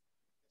computer?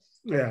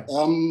 Yeah.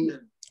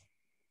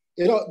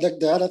 You know,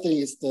 the other thing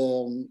is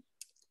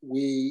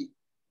we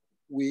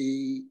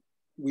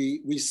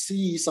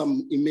see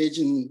some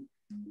emerging,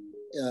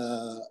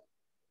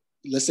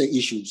 let's say,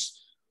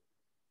 issues.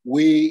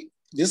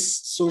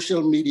 These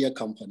social media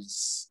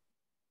companies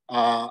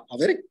are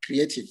very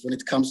creative when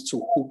it comes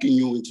to hooking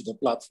you into the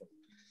platform.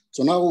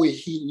 So now we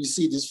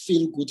see these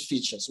feel-good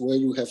features where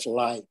you have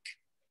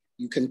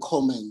you can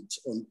comment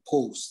on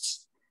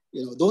posts.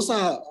 You know, those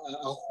are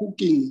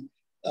hooking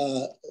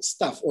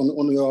stuff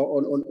on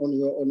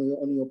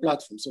your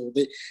platform. So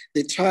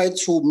they try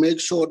to make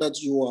sure that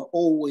you are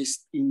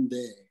always in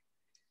there,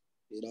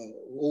 you know,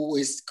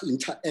 always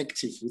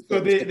interactive with so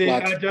the they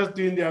are just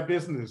doing their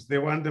business. They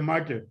want the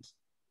market.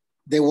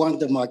 They want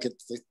the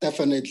market,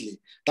 definitely.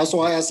 That's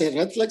why I say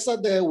red flags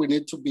are there. We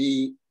need to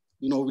be,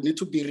 you know, we need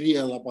to be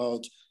real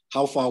about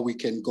how far we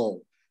can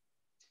go.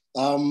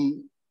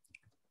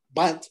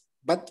 But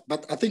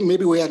I think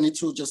maybe where I need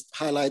to just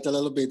highlight a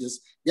little bit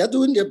is they are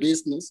doing their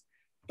business,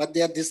 but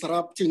they are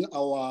disrupting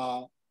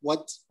our,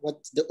 what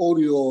the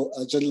audio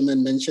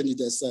gentleman mentioned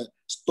it as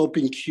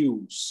stopping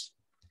queues.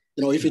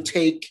 You know, if you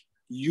take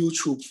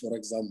YouTube, for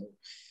example,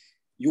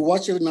 you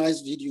watch a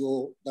nice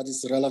video that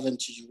is relevant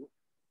to you,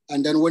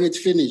 and then when it's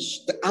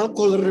finished, the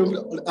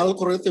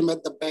algorithm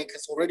at the back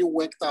has already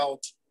worked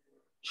out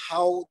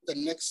how the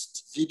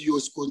next video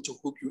is going to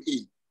hook you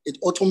in. It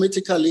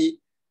automatically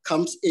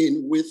comes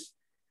in with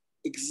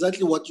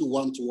exactly what you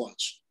want to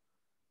watch.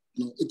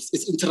 You know,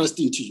 it's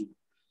interesting to you.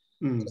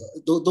 Mm.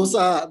 Those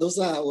are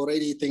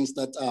already things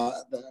that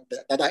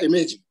are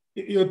emerging.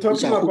 You're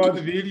talking about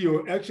the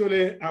video.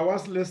 Actually, I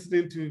was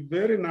listening to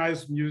very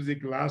nice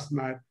music last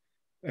night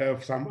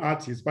of some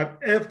artists, but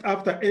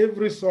after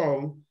every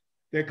song,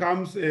 there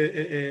comes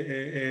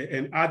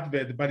an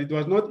advert, but it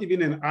was not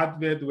even an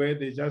advert where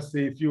they just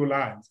say a few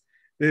lines.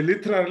 They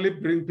literally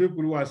bring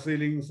people who are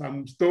selling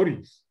some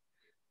stories.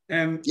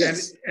 And,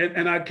 yes.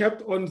 and I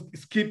kept on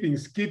skipping.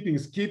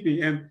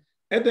 And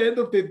at the end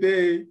of the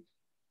day,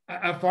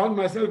 I found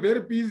myself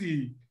very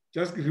busy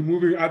just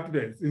removing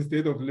adverts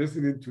instead of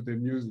listening to the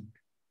music.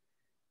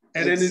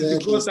 And then it's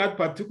because that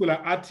particular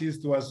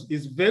artist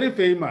is very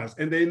famous,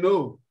 and they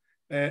know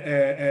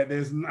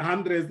there's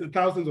hundreds,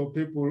 thousands of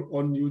people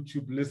on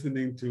YouTube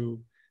listening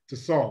to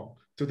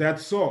that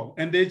song.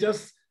 And they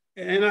just,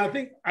 and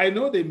I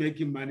know they're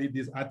making money,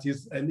 these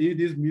artists and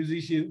these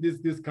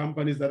musicians, these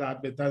companies that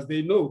advertise,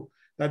 they know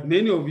that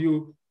many of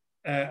you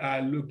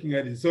are looking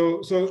at it.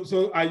 So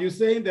are you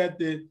saying that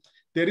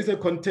there is a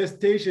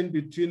contestation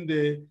between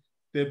the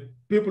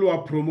people who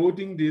are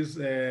promoting these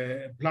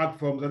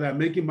platforms that are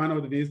making money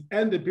out of this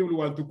and the people who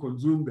want to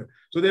consume them?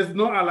 So there's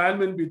no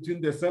alignment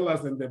between the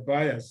sellers and the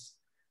buyers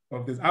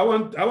of this. I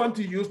want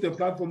to use the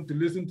platform to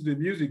listen to the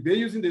music. They're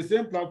using the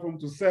same platform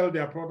to sell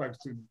their products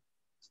to me.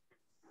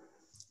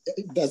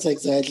 That's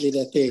exactly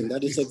the thing.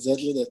 That is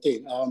exactly the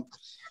thing.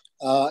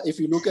 If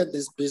you look at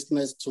this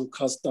business to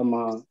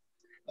customer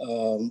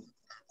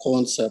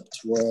concept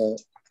where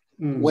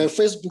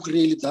Facebook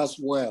really does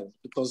well,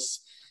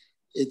 because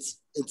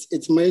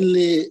it's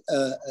mainly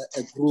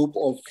a group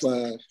of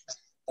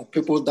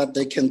people that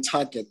they can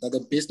target, that a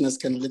business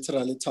can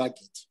literally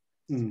target,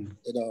 you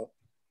know,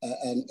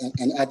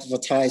 and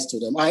advertise to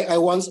them. I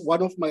once,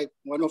 one of my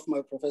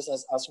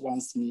professors asked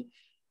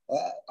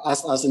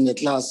us in the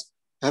class,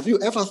 have you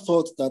ever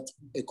thought that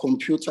a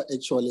computer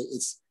actually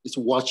is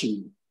watching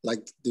you,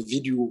 like the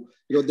video,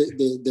 you know,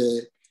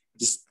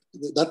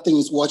 that thing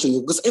is watching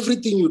you, because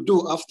everything you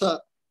do after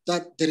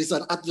that, there is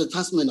an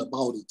advertisement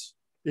about it.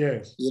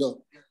 Yes. You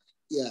know,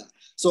 yeah.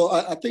 So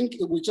I think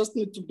we just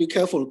need to be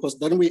careful, because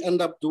then we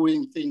end up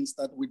doing things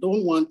that we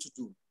don't want to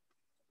do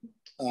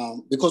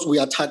because we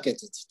are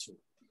targeted to.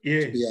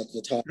 Yes.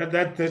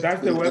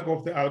 That's the work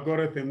of the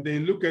algorithm. They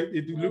look at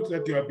it, looks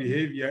at your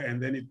behavior,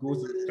 and then it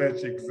goes to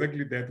search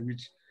exactly that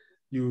which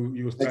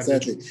you started.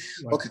 Exactly.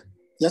 Okay.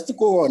 Just to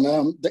go on,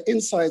 the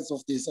insights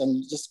of this,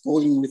 and just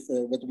going with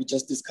what we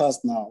just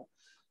discussed now.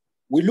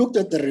 We looked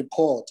at the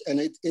report, and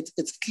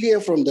it's clear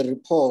from the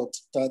report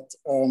that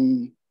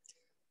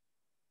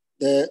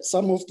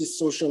some of the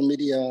social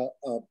media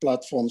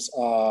platforms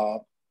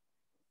are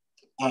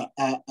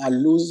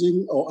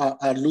losing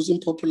are losing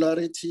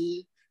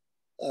popularity,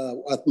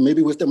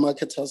 maybe with the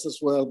marketers as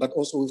well, but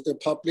also with the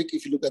public.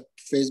 If you look at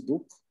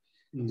Facebook,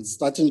 it's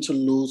starting to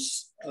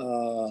lose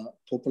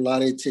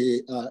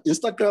popularity.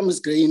 Instagram is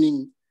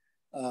gaining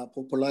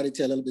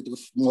popularity a little bit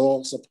with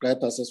more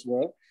subscribers as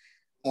well.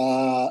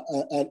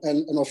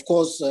 And of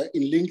course,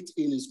 in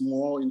LinkedIn is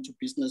more into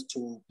business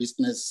to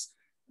business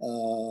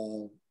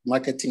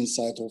marketing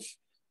side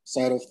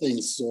of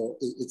things. So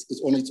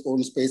it's on its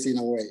own space in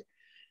a way.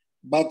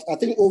 But I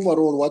think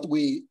overall, what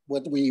we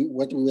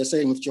were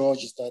saying with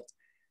George is that,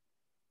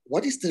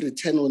 what is the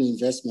return on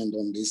investment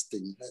on this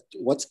thing?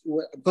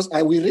 Because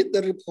we read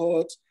the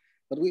report,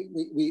 but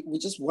we're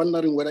just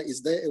wondering whether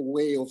is there a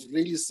way of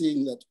really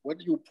seeing that when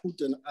you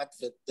put an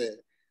advert there,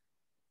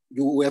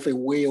 you have a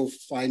way of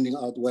finding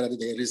out whether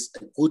there is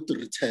a good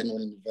return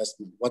on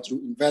investment. What you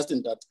invest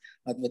in that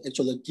advert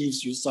actually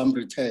gives you some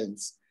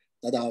returns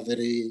that are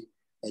very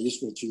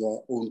useful to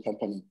your own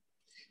company.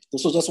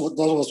 So that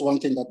was one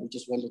thing that we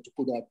just wanted to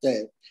put out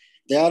there.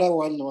 The other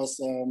one was,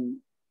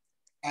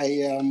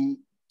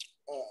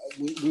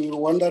 we were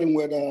wondering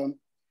whether,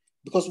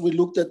 because we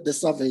looked at the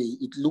survey,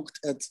 it looked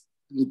at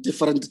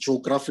different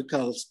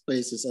geographical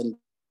spaces, and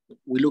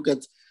we look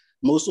at,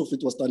 most of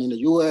it was done in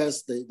the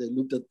US. They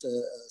looked at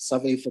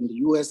survey from the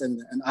US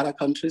and other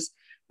countries,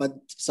 but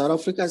South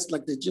Africa is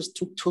like they just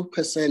took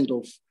 2%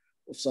 of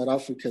South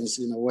Africans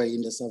in a way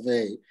in the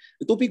survey.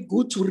 It would be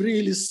good to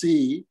really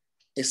see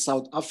a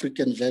South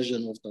African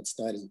version of that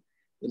study,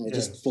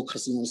 just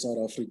focusing on South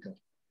Africa.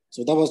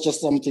 So that was just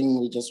something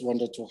we just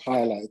wanted to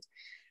highlight.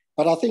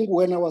 But I think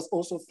when I was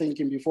also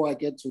thinking, before I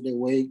get to the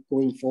way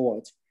going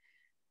forward,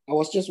 I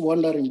was just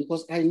wondering,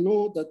 because I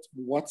know that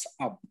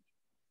WhatsApp,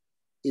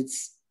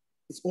 it's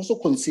also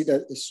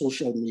considered a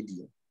social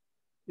media.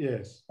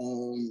 Yes.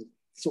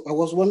 So I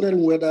was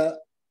wondering whether,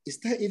 is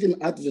there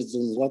even adverts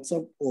on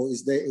WhatsApp, or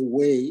is there a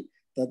way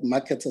that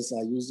marketers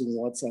are using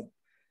WhatsApp,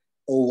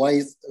 or why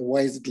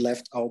is it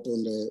left out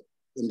on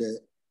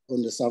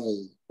the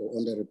survey or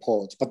on the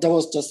report? But that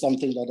was just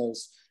something that I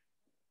was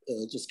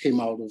just came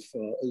out of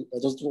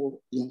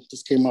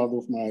just came out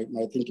of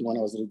my thinking when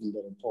I was reading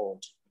the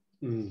report.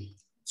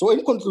 So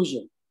in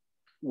conclusion,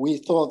 we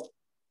thought,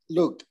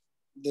 look,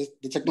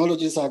 the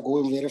technologies are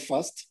going very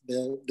fast.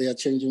 They are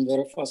changing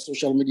very fast.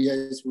 Social media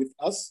is with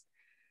us.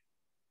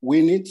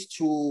 We need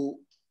to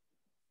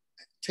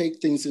take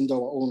things into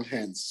our own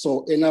hands.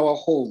 So in our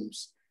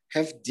homes,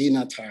 have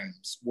dinner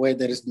times where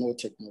there is no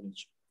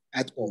technology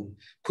at all.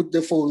 Put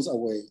the phones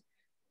away.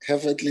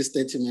 Have at least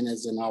 30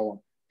 minutes, an hour,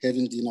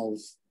 having dinner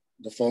with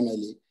the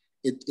family.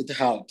 It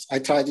helps. I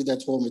tried it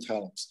at home, it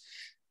helps.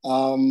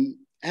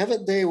 Have a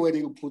day when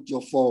you put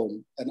your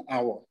phone an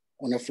hour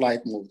on a flight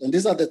mode. And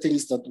these are the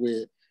things that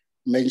we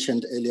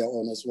mentioned earlier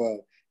on as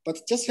well. But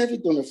just have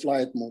it on a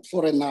flight mode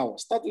for an hour.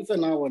 Start with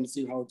an hour and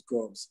see how it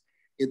goes.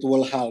 It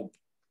will help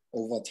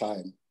over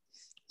time.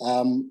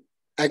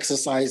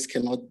 Exercise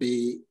cannot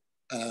be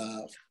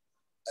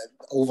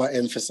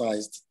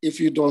overemphasized. If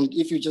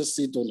you just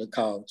sit on the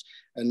couch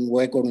and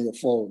work on your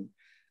phone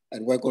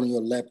and work on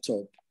your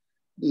laptop,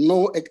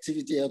 no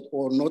activity at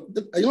all.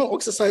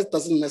 Exercise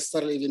doesn't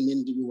necessarily even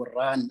mean you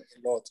run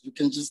a lot. You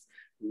can just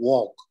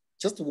walk.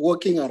 Just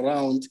walking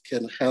around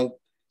can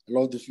help a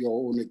lot of your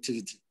own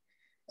activity,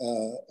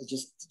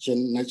 just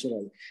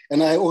naturally.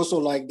 And I also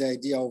like the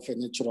idea of a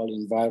natural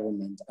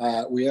environment.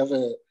 We have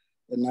a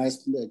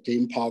nice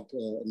game park,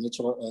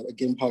 a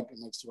game park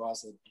next to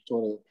us at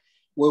Pretoria,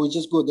 where we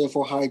just go there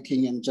for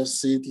hiking and just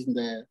sit in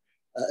there,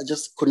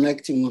 just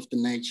connecting with the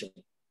nature.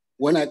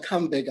 When I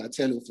come back, I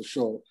tell you for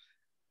sure,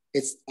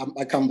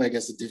 I come back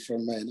as a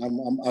different man.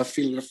 I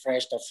feel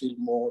refreshed. I feel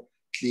more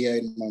clear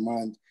in my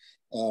mind,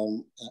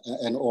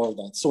 and all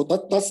that. So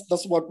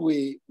that's what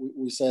we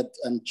said.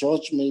 And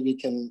George maybe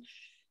can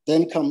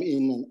then come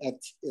in and add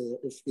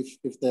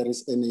if there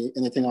is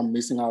anything I'm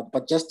missing out.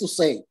 But just to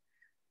say,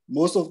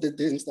 most of the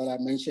things that I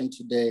mentioned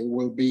today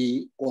will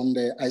be on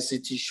the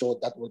ICT show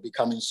that will be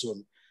coming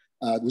soon,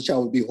 which I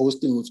will be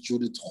hosting with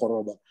Judith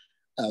Khoroba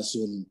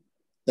soon.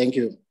 Thank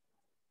you.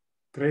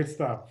 Great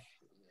stuff.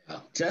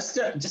 Just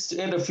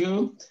to add a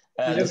few,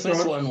 the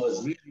first one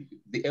was really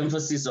the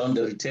emphasis on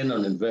the return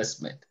on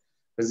investment.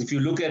 Because if you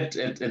look at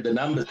the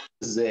numbers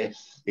there,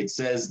 it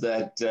says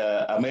that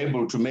I'm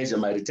able to measure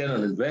my return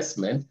on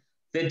investment.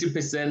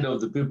 30%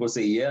 of the people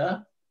say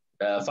yeah,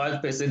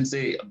 5%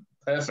 say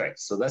Perfect.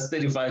 So that's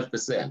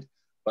 35%.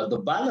 But the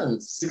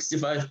balance,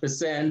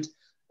 65%,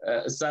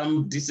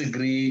 some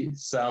disagree,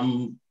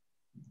 some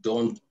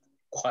don't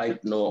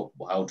quite know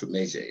how to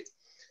measure it.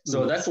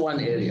 So that's one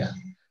area.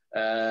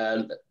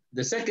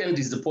 The second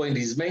is the point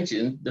he's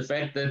mentioned, the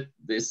fact that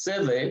the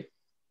survey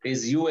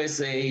is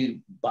USA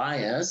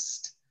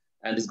biased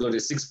and it's got a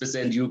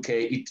 6% UK.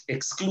 It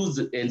excludes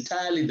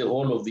entirely the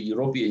whole of the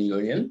European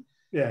Union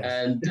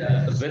and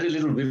very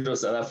little bit of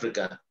South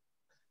Africa.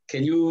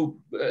 Can you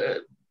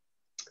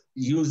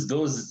use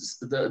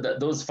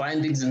those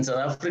findings in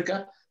South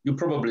Africa? You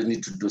probably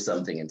need to do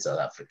something in South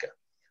Africa.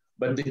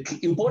 But the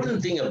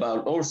important thing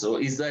about also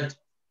is that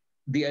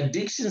the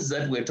addictions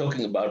that we're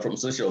talking about from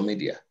social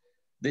media,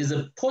 there's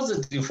a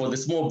positive for the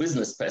small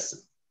business person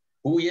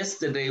who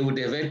yesterday would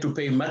have had to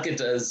pay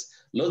marketers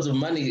lots of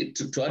money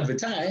to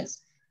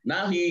advertise.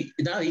 Now he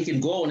can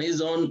go on his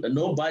own,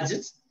 no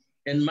budget,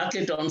 and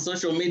market on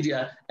social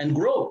media and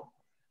grow.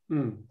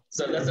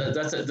 So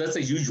that's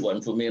a huge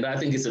one for me, and I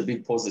think it's a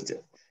big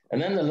positive.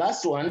 And then the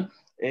last one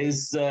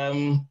is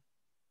the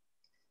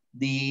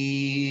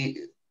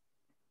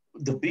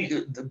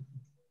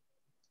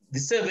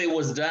survey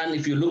was done.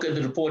 If you look at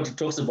the report, it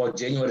talks about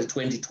January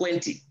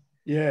 2020.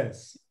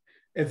 Yes,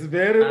 it's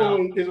very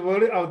old. It's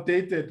very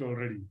outdated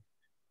already.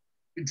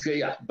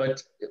 Yeah,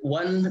 but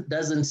one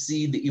doesn't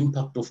see the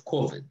impact of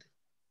COVID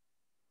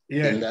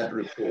in that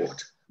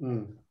report.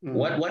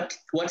 What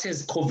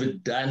has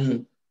COVID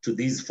done to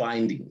these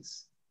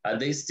findings? Are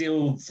they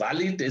still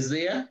valid as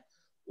they are,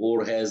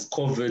 or has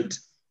COVID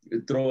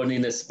thrown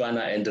in a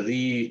spanner and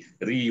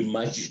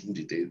reimagined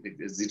it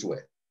as it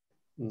were?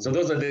 So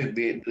those are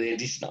the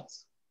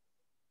additionals.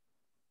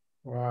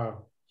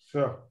 Wow,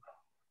 sure.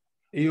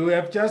 You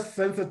have just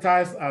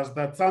sensitized us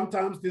that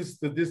sometimes these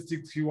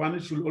statistics, one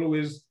should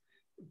always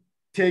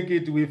take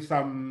it with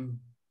some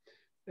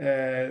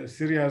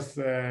serious,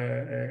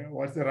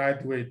 what's the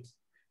right weight?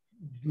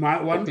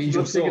 One should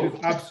not take it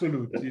as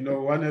absolute,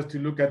 one has to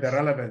look at the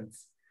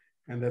relevance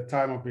and the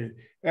time of it.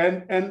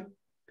 And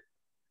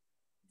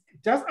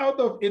just out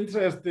of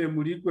interest,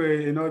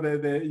 Mudikwe,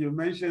 you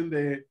mentioned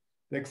the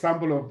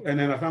example of, and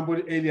then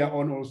somebody earlier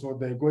on also,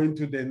 they're going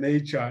to the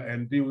nature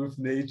and be with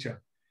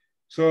nature.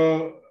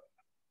 So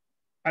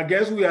I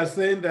guess we are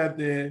saying that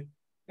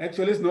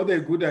actually it's not a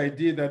good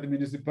idea that the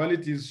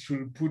municipalities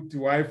should put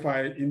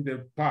Wi-Fi in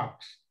the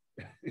parks.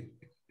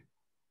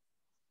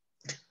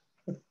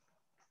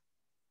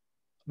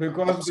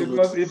 because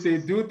if they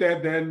do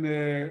that, then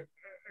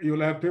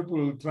you'll have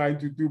people trying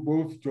to do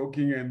both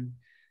joking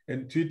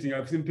and tweeting.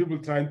 I've seen people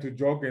trying to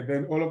joke, and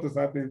then all of a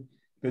sudden,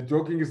 the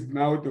joking is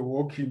now the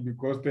walking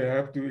because they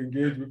have to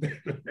engage with it.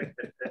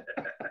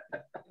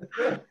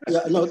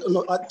 Yeah,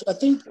 no. I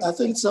think that's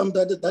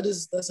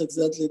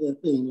exactly the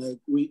thing. Like,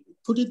 we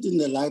put it in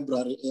the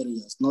library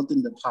areas, not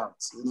in the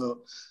parks.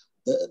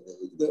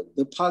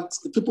 The parks.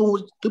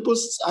 People.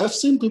 I've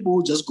seen people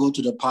who just go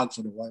to the park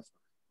for the Wi-Fi.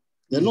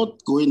 They're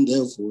not going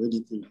there for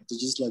anything. They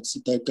just like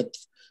sit there, and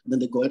then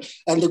they go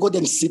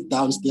and sit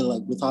down still,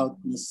 like without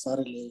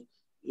necessarily,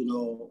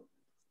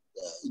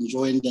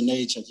 enjoying the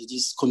nature. They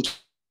just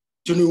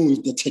continue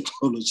with the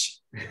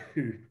technology.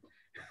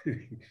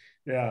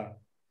 Yeah.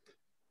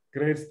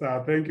 Great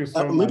stuff. Thank you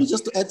so much. Maybe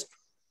just to add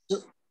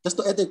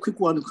a quick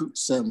one,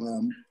 Sam,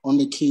 on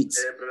the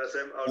kids.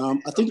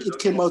 I think it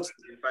came out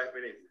in 5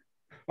 minutes.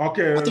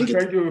 Okay, thank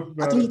you.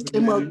 I think it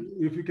came out.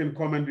 If you can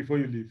comment before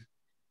you leave.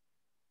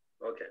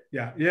 Okay.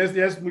 Yeah.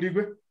 Yes,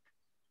 Mudigwe.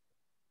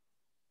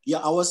 Yeah,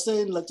 I was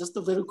saying, like, just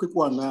a very quick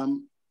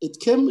one. It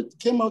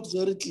came out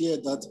very clear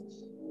that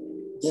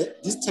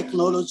these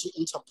technology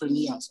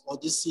entrepreneurs or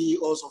the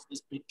CEOs of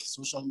these big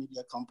social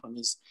media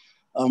companies,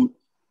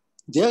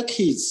 their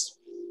kids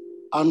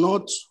are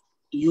not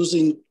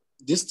using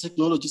these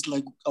technologies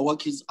like our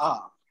kids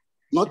are,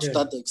 not to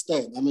that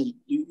extent. I mean,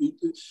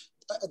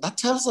 that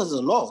tells us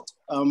a lot.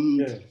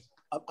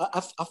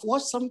 I've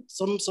watched some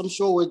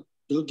show where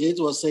Bill Gates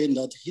was saying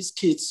that his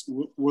kids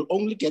will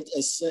only get a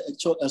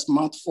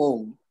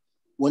smartphone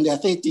when they are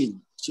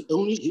 13. He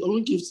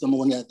only gives them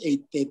when they are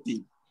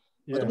 13.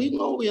 But we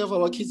know we have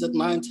our kids at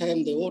 9,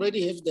 10. They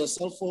already have their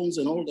cell phones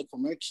and all the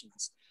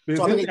connections. They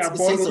say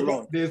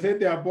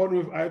they are born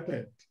with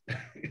iPad.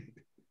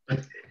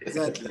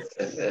 Exactly.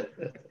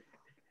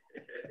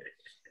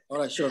 All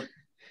right, sure.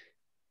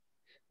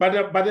 But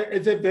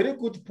it's a very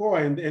good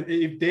point. And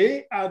if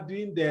they are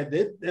doing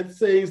that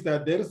says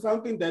that there is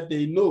something that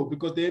they know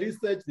because they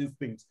research these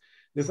things.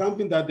 There's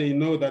something that they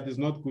know that is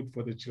not good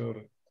for the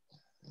children.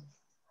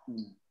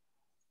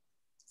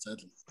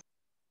 Exactly.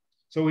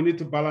 So we need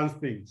to balance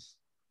things.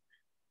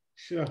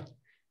 Sure.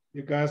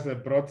 You guys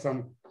have brought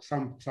some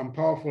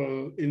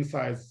powerful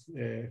insights.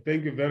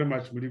 Thank you very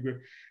much, Mudigwe.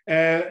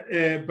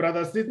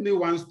 Brother Sidney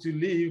wants to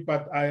leave,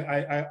 but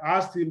I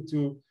asked him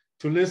to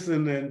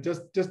listen and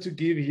just to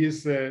give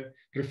his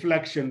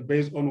reflection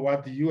based on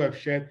what you have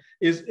shared.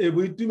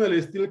 Witumel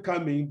is still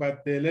coming,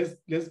 but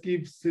let's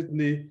give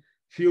Sidney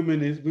few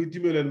minutes.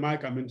 Witumel and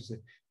Mike, I meant to say.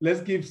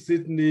 Let's give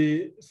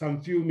Sidney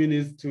some few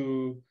minutes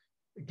to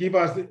give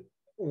us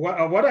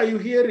what are you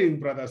hearing,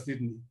 Brother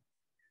Sidney?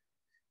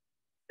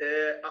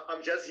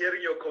 I'm just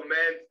hearing your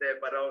comments there,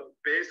 but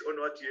based on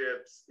what you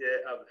have,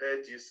 I've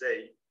heard you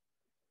say,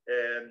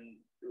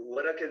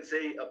 what I can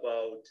say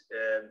about,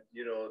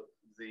 you know,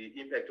 the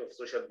impact of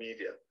social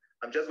media.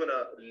 I'm just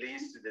gonna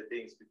list the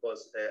things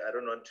because I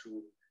don't want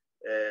to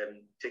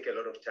take a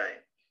lot of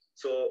time.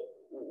 So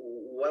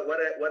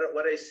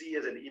what I see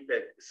as an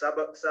impact,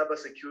 cyber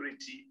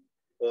security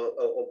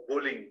or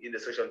bullying in the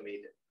social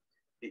media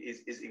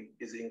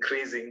is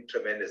increasing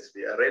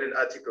tremendously. I read an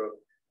article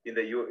in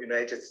the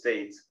United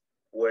States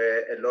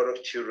where a lot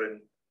of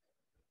children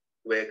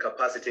were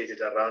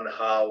capacitated around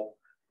how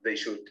they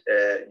should,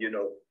 you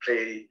know,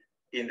 play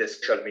in the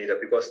social media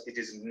because it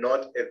is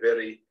not a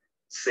very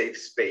safe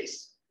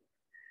space.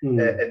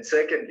 And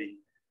secondly,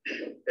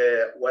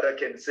 what I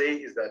can say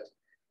is that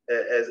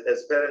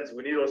as parents,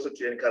 we need also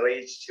to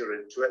encourage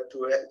children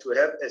to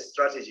have a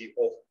strategy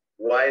of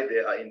why they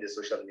are in the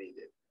social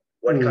media,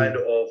 what kind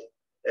of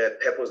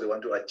purpose they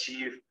want to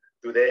achieve.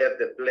 Do they have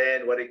the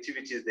plan? What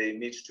activities they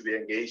need to be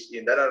engaged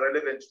in that are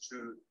relevant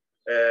to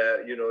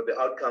you know, the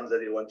outcomes that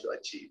they want to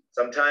achieve?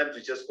 Sometimes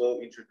we just go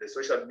into the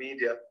social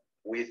media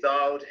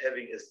without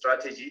having a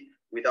strategy,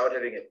 without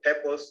having a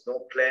purpose,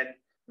 no plan,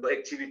 no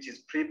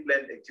activities,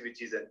 pre-planned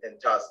activities and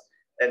tasks.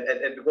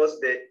 And because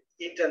the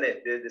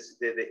internet,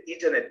 the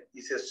internet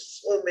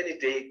is so many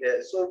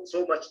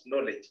so much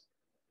knowledge,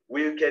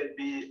 we can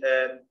be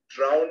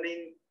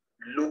drowning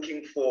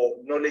looking for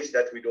knowledge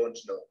that we don't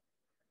know.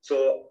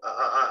 So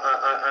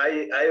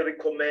I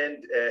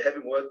recommend,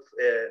 having worked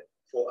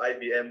for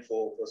IBM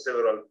for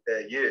several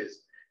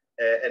years,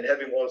 and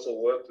having also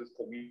worked with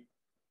community.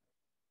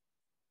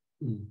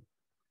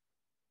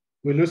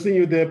 We're losing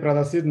you there,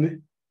 Brother Sydney.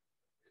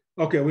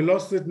 Okay, we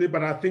lost Sydney,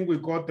 but I think we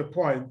got the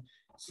point.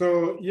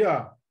 So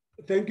yeah,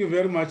 thank you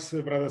very much,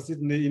 Brother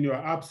Sydney, in your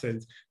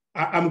absence.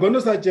 I'm going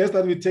to suggest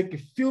that we take a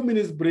few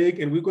minutes break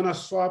and we're going to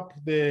swap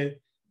the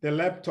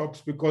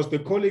laptops because the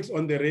colleagues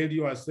on the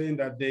radio are saying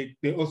that they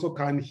also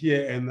can't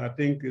hear, and I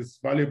think it's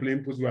valuable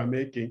inputs we are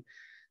making.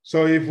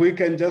 So if we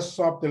can just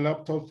swap the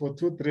laptop for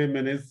 2-3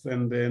 minutes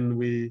and then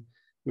we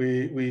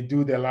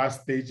do the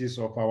last stages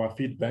of our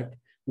feedback.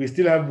 We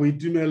still have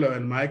Dumelo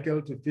and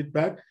Michael to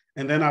feedback,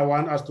 and then I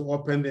want us to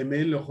open the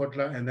main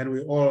Lekgotla and then we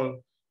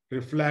all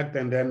reflect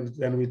and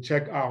then we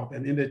check out.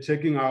 And in the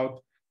checking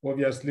out,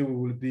 obviously we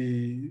will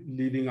be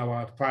leading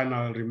our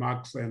final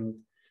remarks and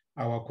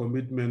our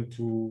commitment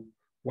to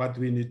what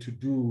we need to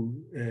do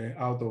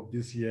out of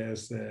this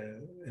year's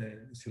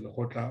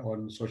Lekgotla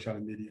on social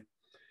media.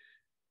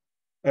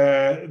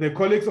 The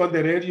colleagues on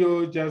the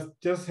radio,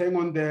 just hang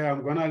on there.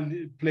 I'm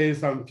gonna play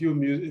some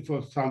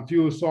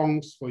few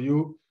songs for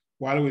you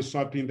while we're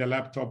swapping the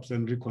laptops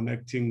and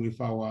reconnecting with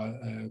our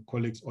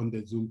colleagues on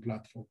the Zoom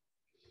platform.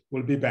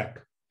 We'll be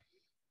back.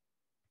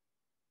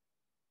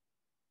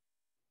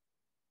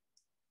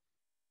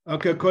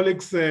 Okay,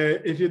 colleagues,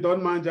 if you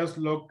don't mind, just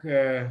log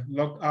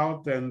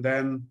out and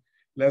then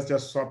let's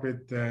just swap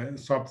it,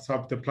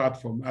 swap the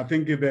platform. I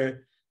think the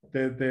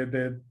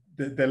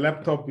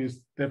laptop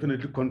is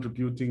definitely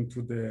contributing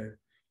to the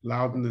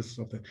loudness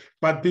of it.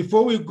 But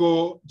before we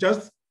go,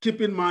 just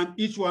keep in mind,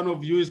 each one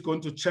of you is going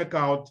to check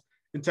out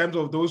in terms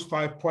of those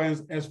 5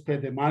 points as per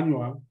the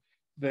manual,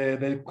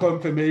 the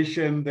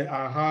confirmation, the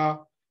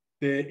aha,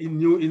 the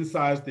new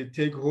insights, the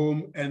take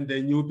home, and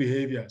the new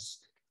behaviors.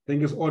 I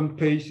think it's on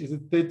page, is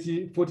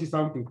it 40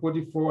 something,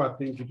 44, I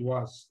think it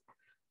was.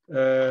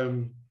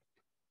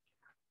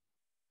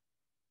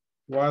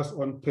 Was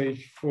on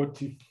page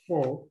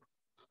 44.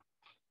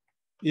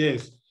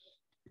 Yes,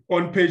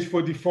 on page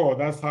 44,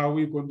 that's how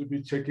we're going to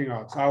be checking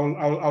out. So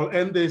I'll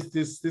end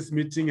this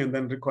meeting and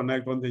then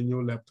reconnect on the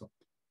new laptop.